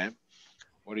to that?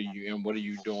 What are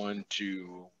you doing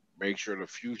to make sure the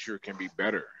future can be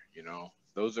better?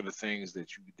 Those are the things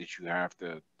that you have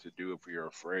to do if you're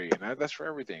afraid, and that's for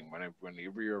everything.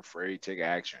 Whenever you're afraid, take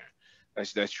action.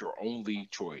 That's your only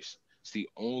choice. It's the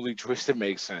only choice that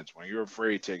makes sense. When you're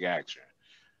afraid, take action.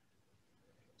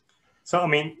 So, I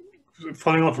mean,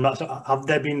 following on from that, so have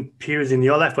there been periods in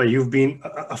your life where you've been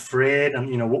afraid,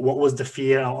 and what was the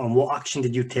fear, and what action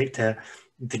did you take to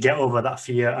get over that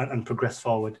fear and progress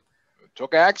forward?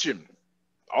 Took action.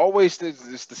 Always,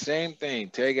 it's the same thing.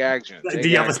 Take action. Like, do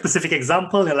Take you have a action. specific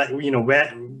example? Like,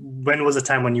 when was the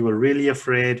time when you were really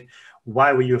afraid?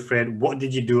 Why were you afraid? What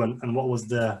did you do, and what was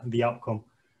the outcome?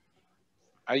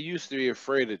 I used to be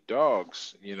afraid of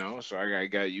dogs, so I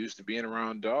got used to being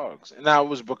around dogs, and that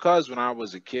was because when I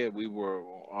was a kid, we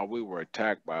were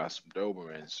attacked by some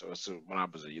Dobermans. So when I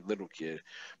was a little kid,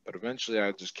 but eventually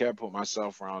I just kept putting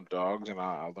myself around dogs, and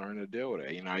I learned to deal with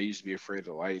it. I used to be afraid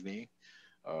of lightning.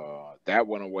 That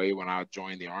went away when I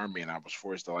joined the army, and I was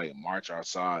forced to like march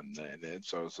outside, and then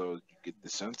so you get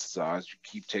desensitized. You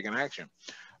keep taking action.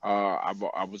 I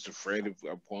was afraid of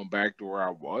going back to where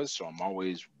I was, so I'm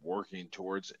always working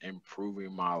towards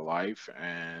improving my life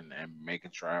and making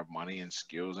sure I have money and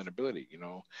skills and ability.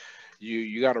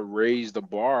 You got to raise the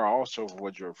bar also for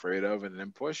what you're afraid of, and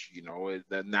then push.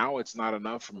 That now it's not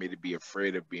enough for me to be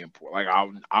afraid of being poor. Like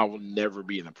I will never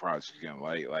be in the project again,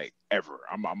 like ever.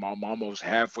 I'm almost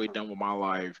halfway done with my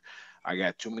life. I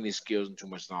got too many skills and too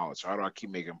much knowledge. So how do I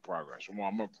keep making progress?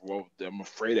 I'm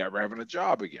afraid of ever having a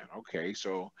job again. Okay,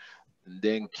 so and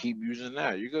then keep using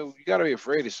that. You got to be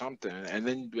afraid of something, and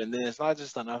then it's not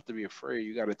just enough to be afraid.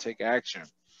 You got to take action.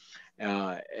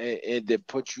 It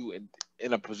puts you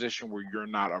in a position where you're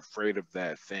not afraid of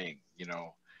that thing.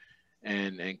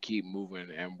 and keep moving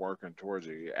and working towards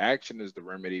it. Action is the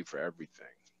remedy for everything.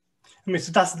 I mean,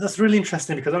 so that's really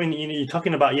interesting because I mean, you're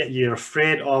talking about yet you're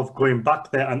afraid of going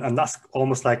back there, and that's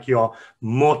almost like you're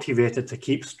motivated to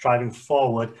keep striving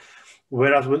forward.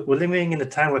 Whereas we're living in a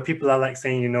time where people are like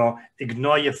saying,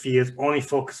 ignore your fears, only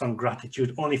focus on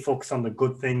gratitude, only focus on the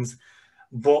good things.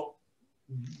 But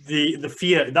the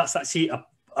fear, that's actually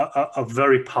a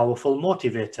very powerful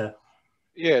motivator.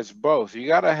 Yeah, it's both. You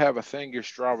got to have a thing you're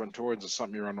striving towards or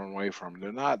something you're running away from.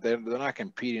 They're not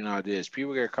competing ideas.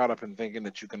 People get caught up in thinking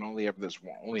that you can only have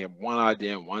only have one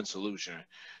idea and one solution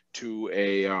to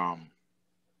a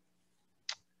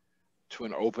to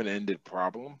an open-ended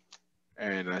problem,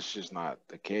 and that's just not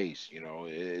the case.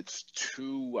 It's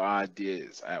two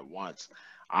ideas at once.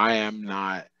 I am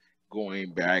not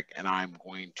going back, and I'm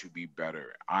going to be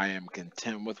better. I am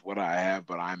content with what I have,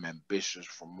 but I'm ambitious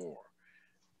for more.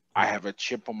 I have a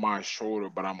chip on my shoulder,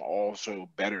 but I'm also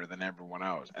better than everyone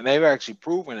else. And they've actually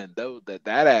proven it, though, that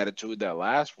attitude, that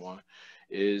last one,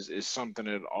 is something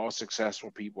that all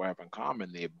successful people have in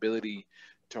common: the ability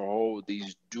to hold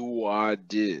these dual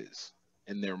ideas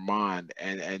in their mind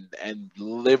and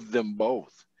live them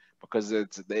both, because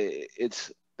that's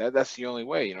the only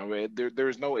way.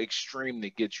 There's no extreme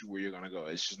that gets you where you're gonna go.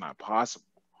 It's just not possible.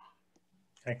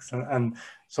 Excellent. And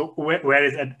so where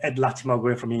is Ed Latimore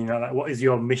going from? Like, what is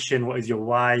your mission? What is your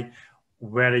why?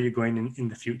 Where are you going in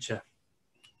the future?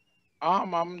 I'm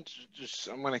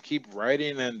gonna keep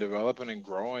writing and developing and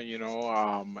growing,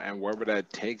 and wherever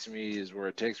that takes me is where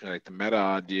it takes me. Like the meta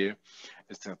idea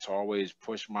is to always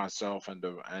push myself and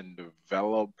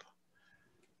develop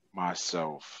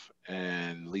myself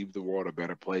and leave the world a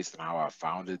better place than how I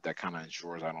found it. That kind of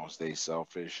ensures I don't stay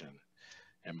selfish,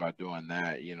 and by doing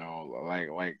that,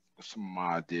 like some of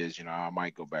my ideas, I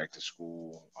might go back to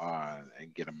school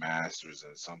and get a master's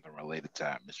in something related to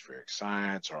atmospheric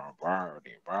science or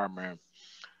the environment.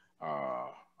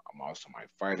 I'm also might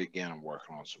fight again. I'm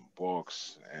working on some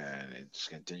books and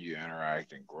just continue to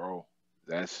interact and grow.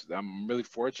 I'm really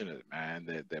fortunate, man,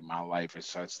 that my life is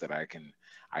such that I can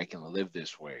live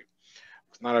this way.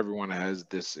 Not everyone has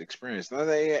this experience.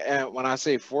 And when I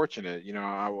say fortunate,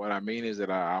 what I mean is that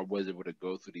I was able to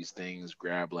go through these things,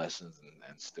 grab lessons,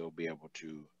 and still be able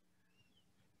to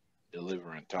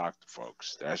deliver and talk to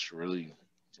folks. That's really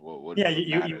what Yeah,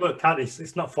 you matters. worked hard.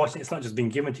 It's not fortunate. It's not just been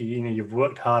given to you. You've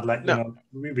worked hard. Like No,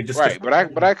 we discussed.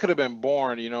 right, but I could have been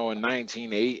born, in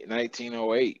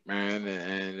 1908, man,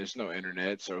 and there's no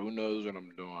internet, so who knows what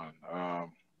I'm doing. I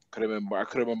could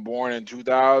have been born in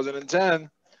 2010.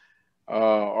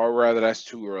 Or rather, that's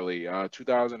too early.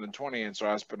 2020, and so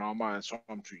I spent all mine. So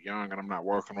I'm too young, and I'm not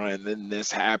working on it. And then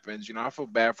this happens. I feel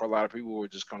bad for a lot of people who are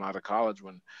just coming out of college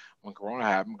when Corona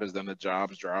happened, because then the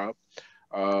jobs drop.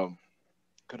 Um,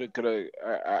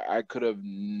 I could have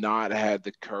not had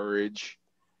the courage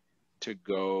to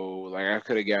go. Like I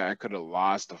could have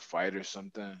lost a fight or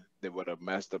something that would have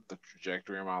messed up the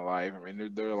trajectory of my life. I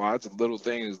mean, there are lots of little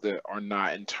things that are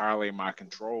not entirely in my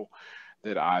control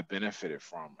that I benefited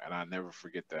from, and I never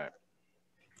forget that.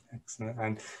 Excellent.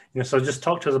 And so just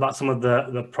talk to us about some of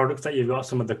the products that you've got,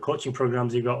 some of the coaching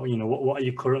programs you've got. What are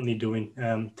you currently doing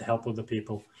to help other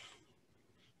people?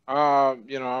 I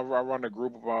run a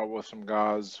group with some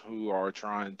guys who are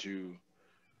trying to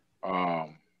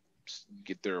um,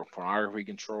 get their pornography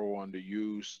control under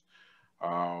use.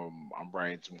 I'm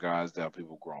writing some guys that help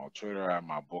people grow on Twitter. I have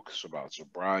my books about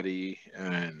sobriety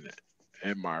and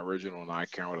my original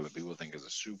not caring what other people think is a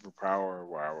superpower,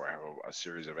 where I have a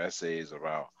series of essays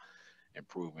about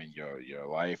improving your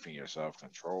life and your self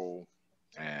control,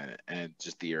 and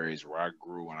just the areas where I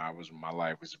grew when my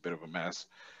life was a bit of a mess.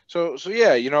 So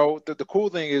yeah, the cool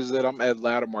thing is that I'm Ed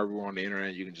Latimore everywhere on the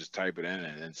internet. You can just type it in,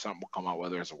 and then something will come out,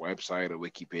 whether it's a website, a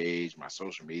wiki page, my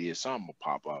social media, something will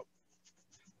pop up.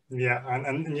 Yeah,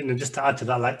 and just to add to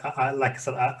that, like I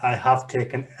said, I have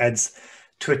taken Ed's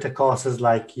Twitter courses.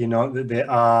 Like they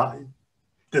are,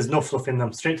 there's no fluff in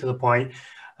them, straight to the point.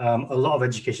 A lot of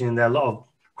education in there, a lot of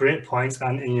great points.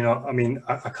 And I mean,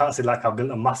 I can't say like I've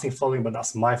built a massive following, but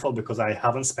that's my fault because I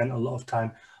haven't spent a lot of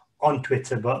time on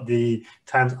Twitter. But the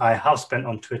times I have spent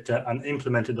on Twitter and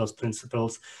implemented those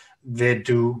principles, they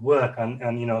do work. And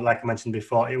like I mentioned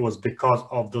before, it was because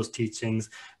of those teachings,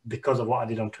 because of what I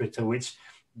did on Twitter, which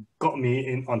got me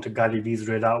in onto Gary Vee's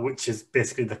radar, which is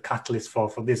basically the catalyst for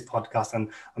this podcast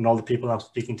and all the people I'm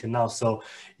speaking to now. So,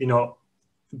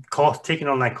 taking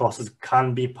online courses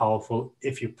can be powerful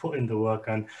if you put in the work,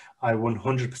 and I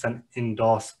 100%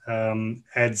 endorse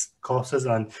Ed's courses.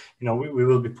 And we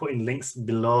will be putting links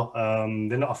below.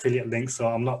 They're not affiliate links, so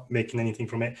I'm not making anything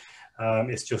from it.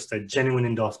 It's just a genuine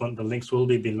endorsement. The links will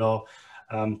be below.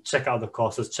 check out the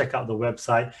courses, check out the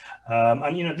website.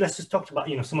 And, let's just talk about,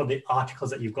 some of the articles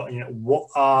that you've got. What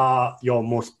are your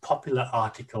most popular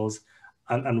articles,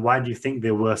 and why do you think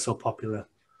they were so popular?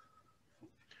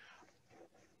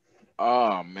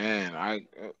 Oh man, I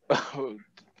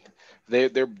they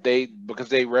because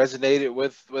they resonated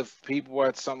with people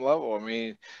at some level. I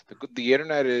mean, the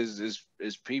internet is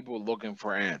people looking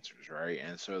for answers, right?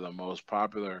 And so the most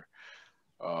popular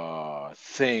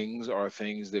things are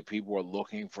things that people are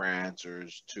looking for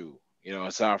answers to.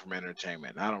 Aside from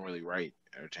entertainment, I don't really write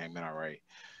entertainment. I write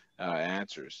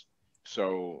answers.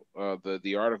 So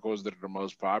the articles that are the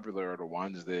most popular are the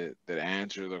ones that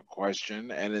answer the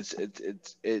question, and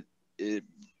it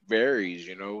varies.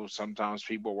 Sometimes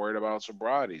people are worried about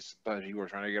sobriety. Sometimes people are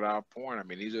trying to get out of porn. I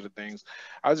mean, these are the things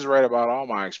I just write about all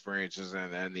my experiences,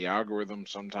 and the algorithm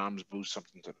sometimes boosts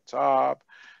something to the top,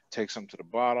 takes them to the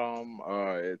bottom.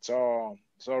 It's all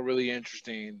really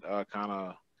interesting, kind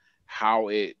of how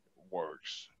it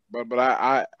works. But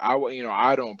I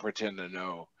don't pretend to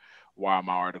know why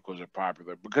my articles are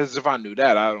popular, because if I knew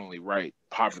that, I'd only write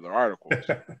popular articles.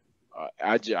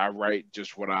 I write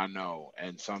just what I know,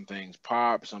 and some things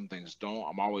pop, some things don't.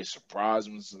 I'm always surprised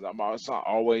it's not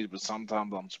always, but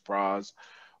sometimes I'm surprised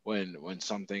when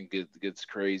something gets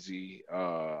crazy.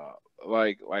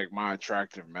 Like my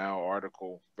attractive male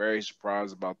article, very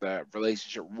surprised about that.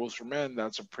 Relationship rules for men,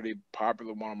 that's a pretty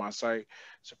popular one on my site.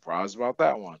 Surprised about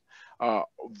that one.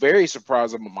 Very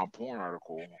surprised about my porn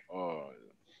article.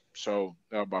 So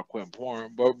about quitting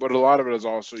porn, but a lot of it is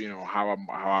also how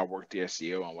I work the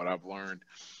SEO and what I've learned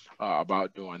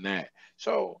about doing that.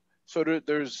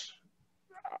 There's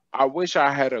I wish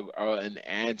I had an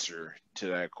answer to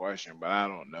that question, but I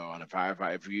don't know. And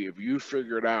if you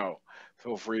figure it out,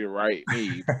 feel free to write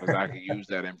me, because I could use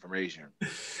that information.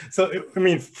 So, I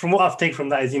mean, from what I've taken from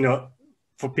that is,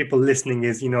 for people listening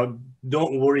is,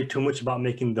 don't worry too much about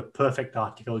making the perfect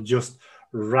article. Just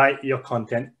write your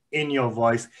content in your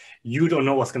voice. You don't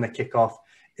know what's going to kick off.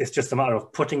 It's just a matter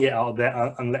of putting it out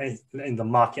there and letting the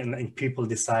market and letting people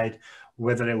decide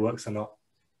whether it works or not.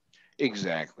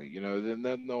 Exactly.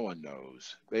 Then no one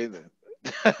knows.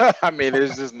 I mean,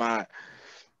 it's just not.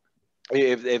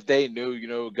 If they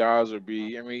knew, guys would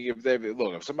be. I mean,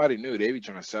 if somebody knew, they'd be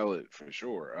trying to sell it for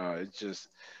sure. It's just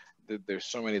that there's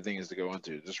so many things to go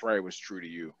into. Just write what's true to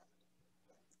you.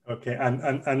 Okay,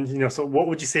 and so what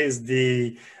would you say is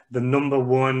the number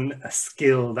one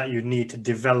skill that you need to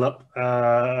develop?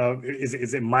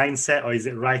 Is it mindset, or is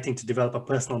it writing to develop a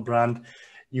personal brand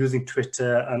using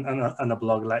Twitter and a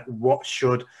blog? Like, what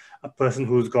should a person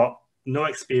who's got no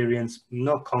experience,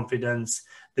 no confidence,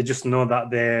 they just know that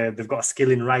they've got a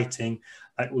skill in writing,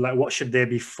 like what should they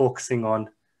be focusing on?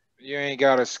 You ain't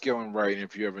got a skill in writing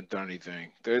if you haven't done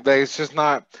anything. It's just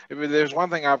not. I mean, there's one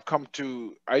thing I've come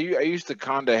to. I used to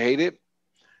kind of hate it,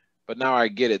 but now I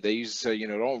get it. They used to say,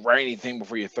 don't write anything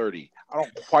before you're 30. I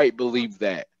don't quite believe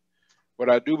that.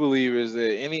 What I do believe is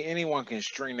that anyone can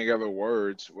string together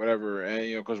words, whatever,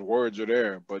 and because words are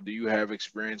there. But do you have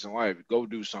experience in life? Go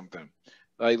do something.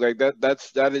 Like that.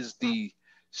 That is the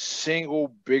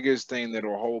single biggest thing that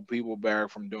will hold people back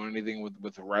from doing anything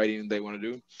with the writing they want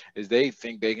to do, is they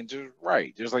think they can just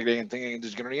write, just like they can think they can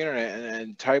just get on the internet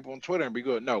and type on Twitter and be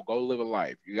good. No, go live a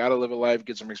life. You got to live a life,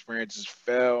 get some experiences,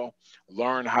 fail,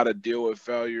 learn how to deal with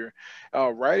failure.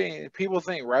 Writing, people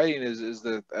think writing is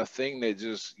a thing that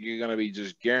just you're gonna be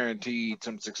just guaranteed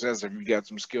some success if you got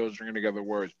some skills stringing together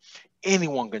words.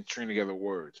 Anyone can string together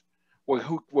words.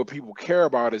 What people care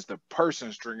about is the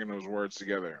person stringing those words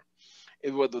together.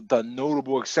 It was the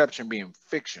notable exception being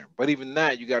fiction. But even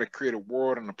that, you got to create a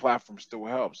world, and the platform still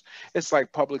helps. It's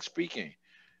like public speaking.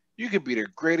 You could be the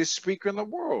greatest speaker in the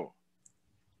world,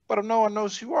 but if no one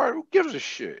knows who you are, who gives a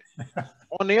shit?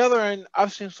 On the other end,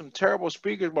 I've seen some terrible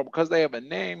speakers, but because they have a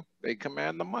name, they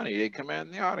command the money, they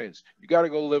command the audience. You got to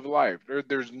go live life.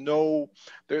 There is no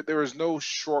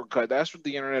shortcut. That's what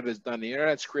the internet has done. The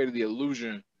internet's created the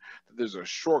illusion that there's a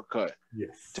shortcut to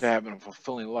Yes. having a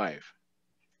fulfilling life.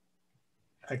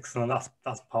 Excellent.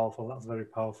 That's powerful. That's very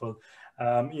powerful.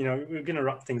 We're going to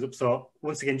wrap things up. So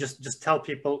once again, just tell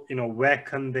people, where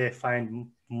can they find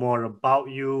more about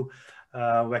you?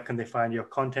 Where can they find your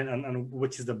content, and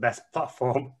which is the best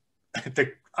platform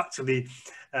to actually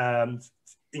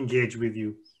engage with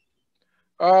you?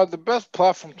 The best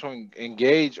platform to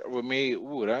engage with me,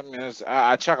 I mean,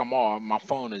 I check them all. My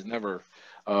phone is never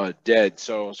dead,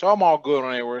 so I'm all good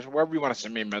on anywhere. So wherever you want to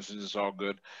send me a message, it's all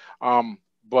good.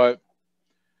 But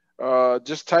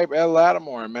Just type Ed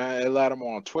Latimore, man. Ed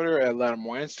Latimore on Twitter, Ed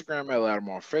Latimore on Instagram, Ed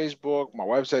Latimore on Facebook. My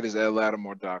website is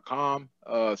edlatimore.com.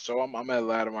 So I'm Ed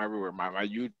Latimore everywhere. My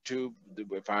YouTube,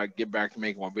 if I get back to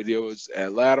making more videos, Ed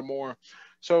Latimore.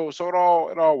 So it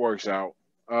all works out.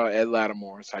 Ed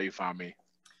Latimore is how you find me.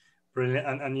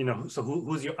 Brilliant. And you know, so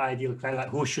who's your ideal client? Like,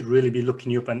 who should really be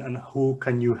looking you up, and who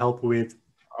can you help with?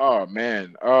 Oh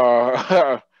man.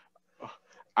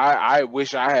 I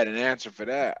wish I had an answer for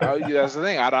that. Yeah, that's the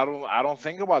thing. I don't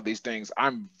think about these things.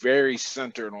 I'm very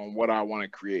centered on what I want to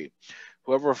create.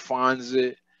 Whoever finds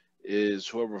it is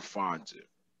whoever finds it.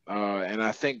 And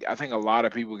I think a lot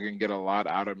of people can get a lot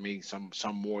out of me. Some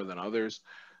more than others.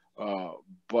 Uh,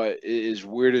 but as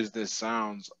weird as this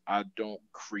sounds, I don't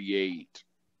create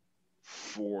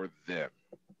for them.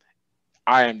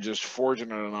 I am just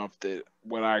fortunate enough that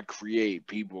what I create,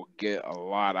 people get a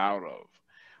lot out of.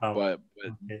 Oh, But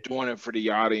okay. doing it for the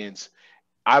audience,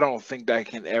 I don't think that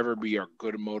can ever be a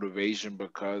good motivation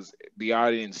because the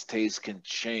audience taste can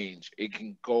change. It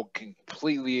can go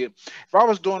completely. If I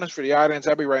was doing this for the audience,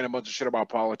 I'd be writing a bunch of shit about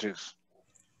politics,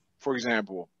 for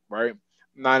example, right?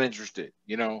 Not interested,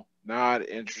 not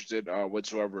interested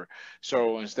whatsoever.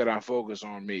 So instead, I focus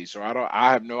on me. So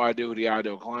I have no idea who the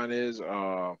ideal client is. If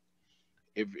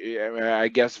I mean, I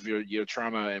guess if you're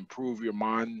trying to improve your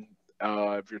mind,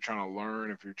 if you're trying to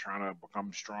learn, if you're trying to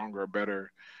become stronger,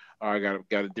 better, I got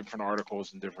different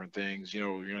articles and different things.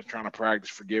 You're trying to practice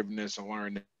forgiveness and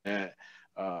learn that.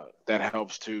 That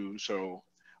helps too. So,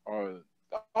 uh,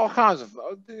 all kinds of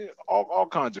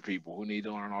people who need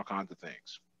to learn all kinds of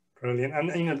things. Brilliant. And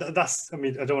you know, that's, I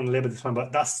mean, I don't want to label this one,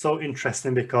 but that's so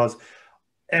interesting because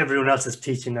everyone else is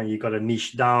teaching that you got to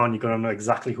niche down, you got to know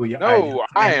exactly who your ideal No, I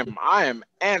client am I am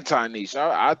anti niche.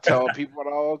 I tell people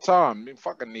that all the time.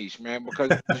 Fucking niche, man,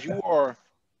 because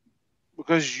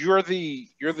you're the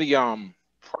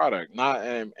product, not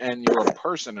and you're a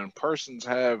person, and persons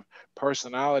have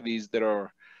personalities that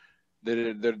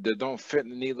don't fit in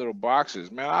the neat little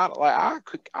boxes, man.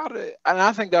 And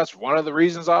I think that's one of the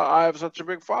reasons I have such a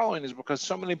big following is because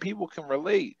so many people can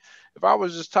relate. If I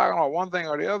was just talking about one thing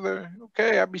or the other,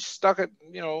 okay, I'd be stuck at,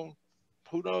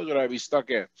 who knows what I'd be stuck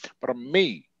at. But I'm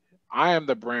me. I am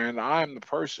the brand. I am the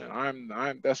person. I'm.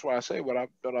 That's why I say what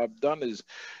I've done is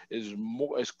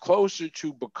closer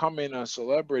to becoming a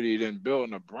celebrity than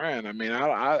building a brand. I mean,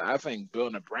 I think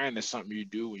building a brand is something you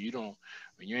do when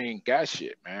you ain't got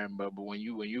shit, man. But when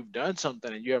you've done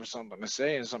something and you have something to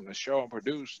say and something to show and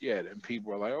produce, yeah, then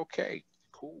people are like, okay,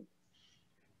 cool.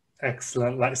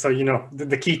 Excellent. Like, so, you know,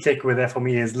 the key takeaway there for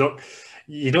me is, look,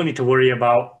 you don't need to worry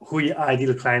about who your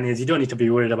ideal client is. You don't need to be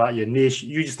worried about your niche.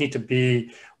 You just need to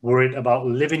be worried about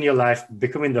living your life,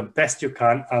 becoming the best you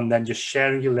can, and then just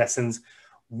sharing your lessons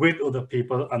with other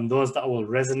people. And those that will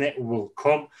resonate will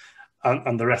come,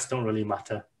 and the rest don't really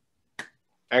matter.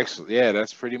 Excellent. Yeah,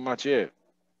 that's pretty much it.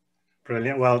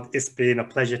 Brilliant. Well, it's been a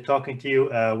pleasure talking to you.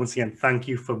 Once again, thank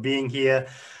you for being here.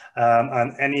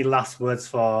 And any last words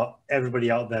for everybody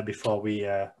out there before we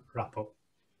wrap up?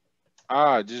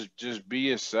 Just be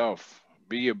yourself.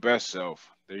 Be your best self.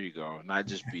 There you go. Not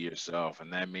just be yourself.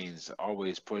 And that means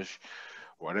always push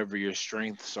whatever your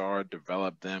strengths are,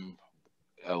 develop them,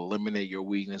 eliminate your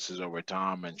weaknesses over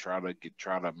time, and try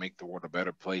to make the world a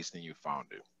better place than you found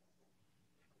it.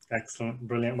 Excellent.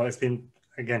 Brilliant. Well, it's been,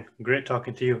 again, great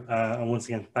talking to you. And once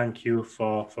again, thank you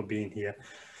for being here.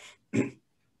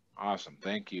 Awesome.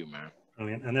 Thank you, man.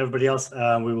 Brilliant. And everybody else,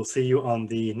 we will see you on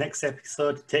the next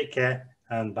episode. Take care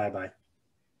and bye-bye.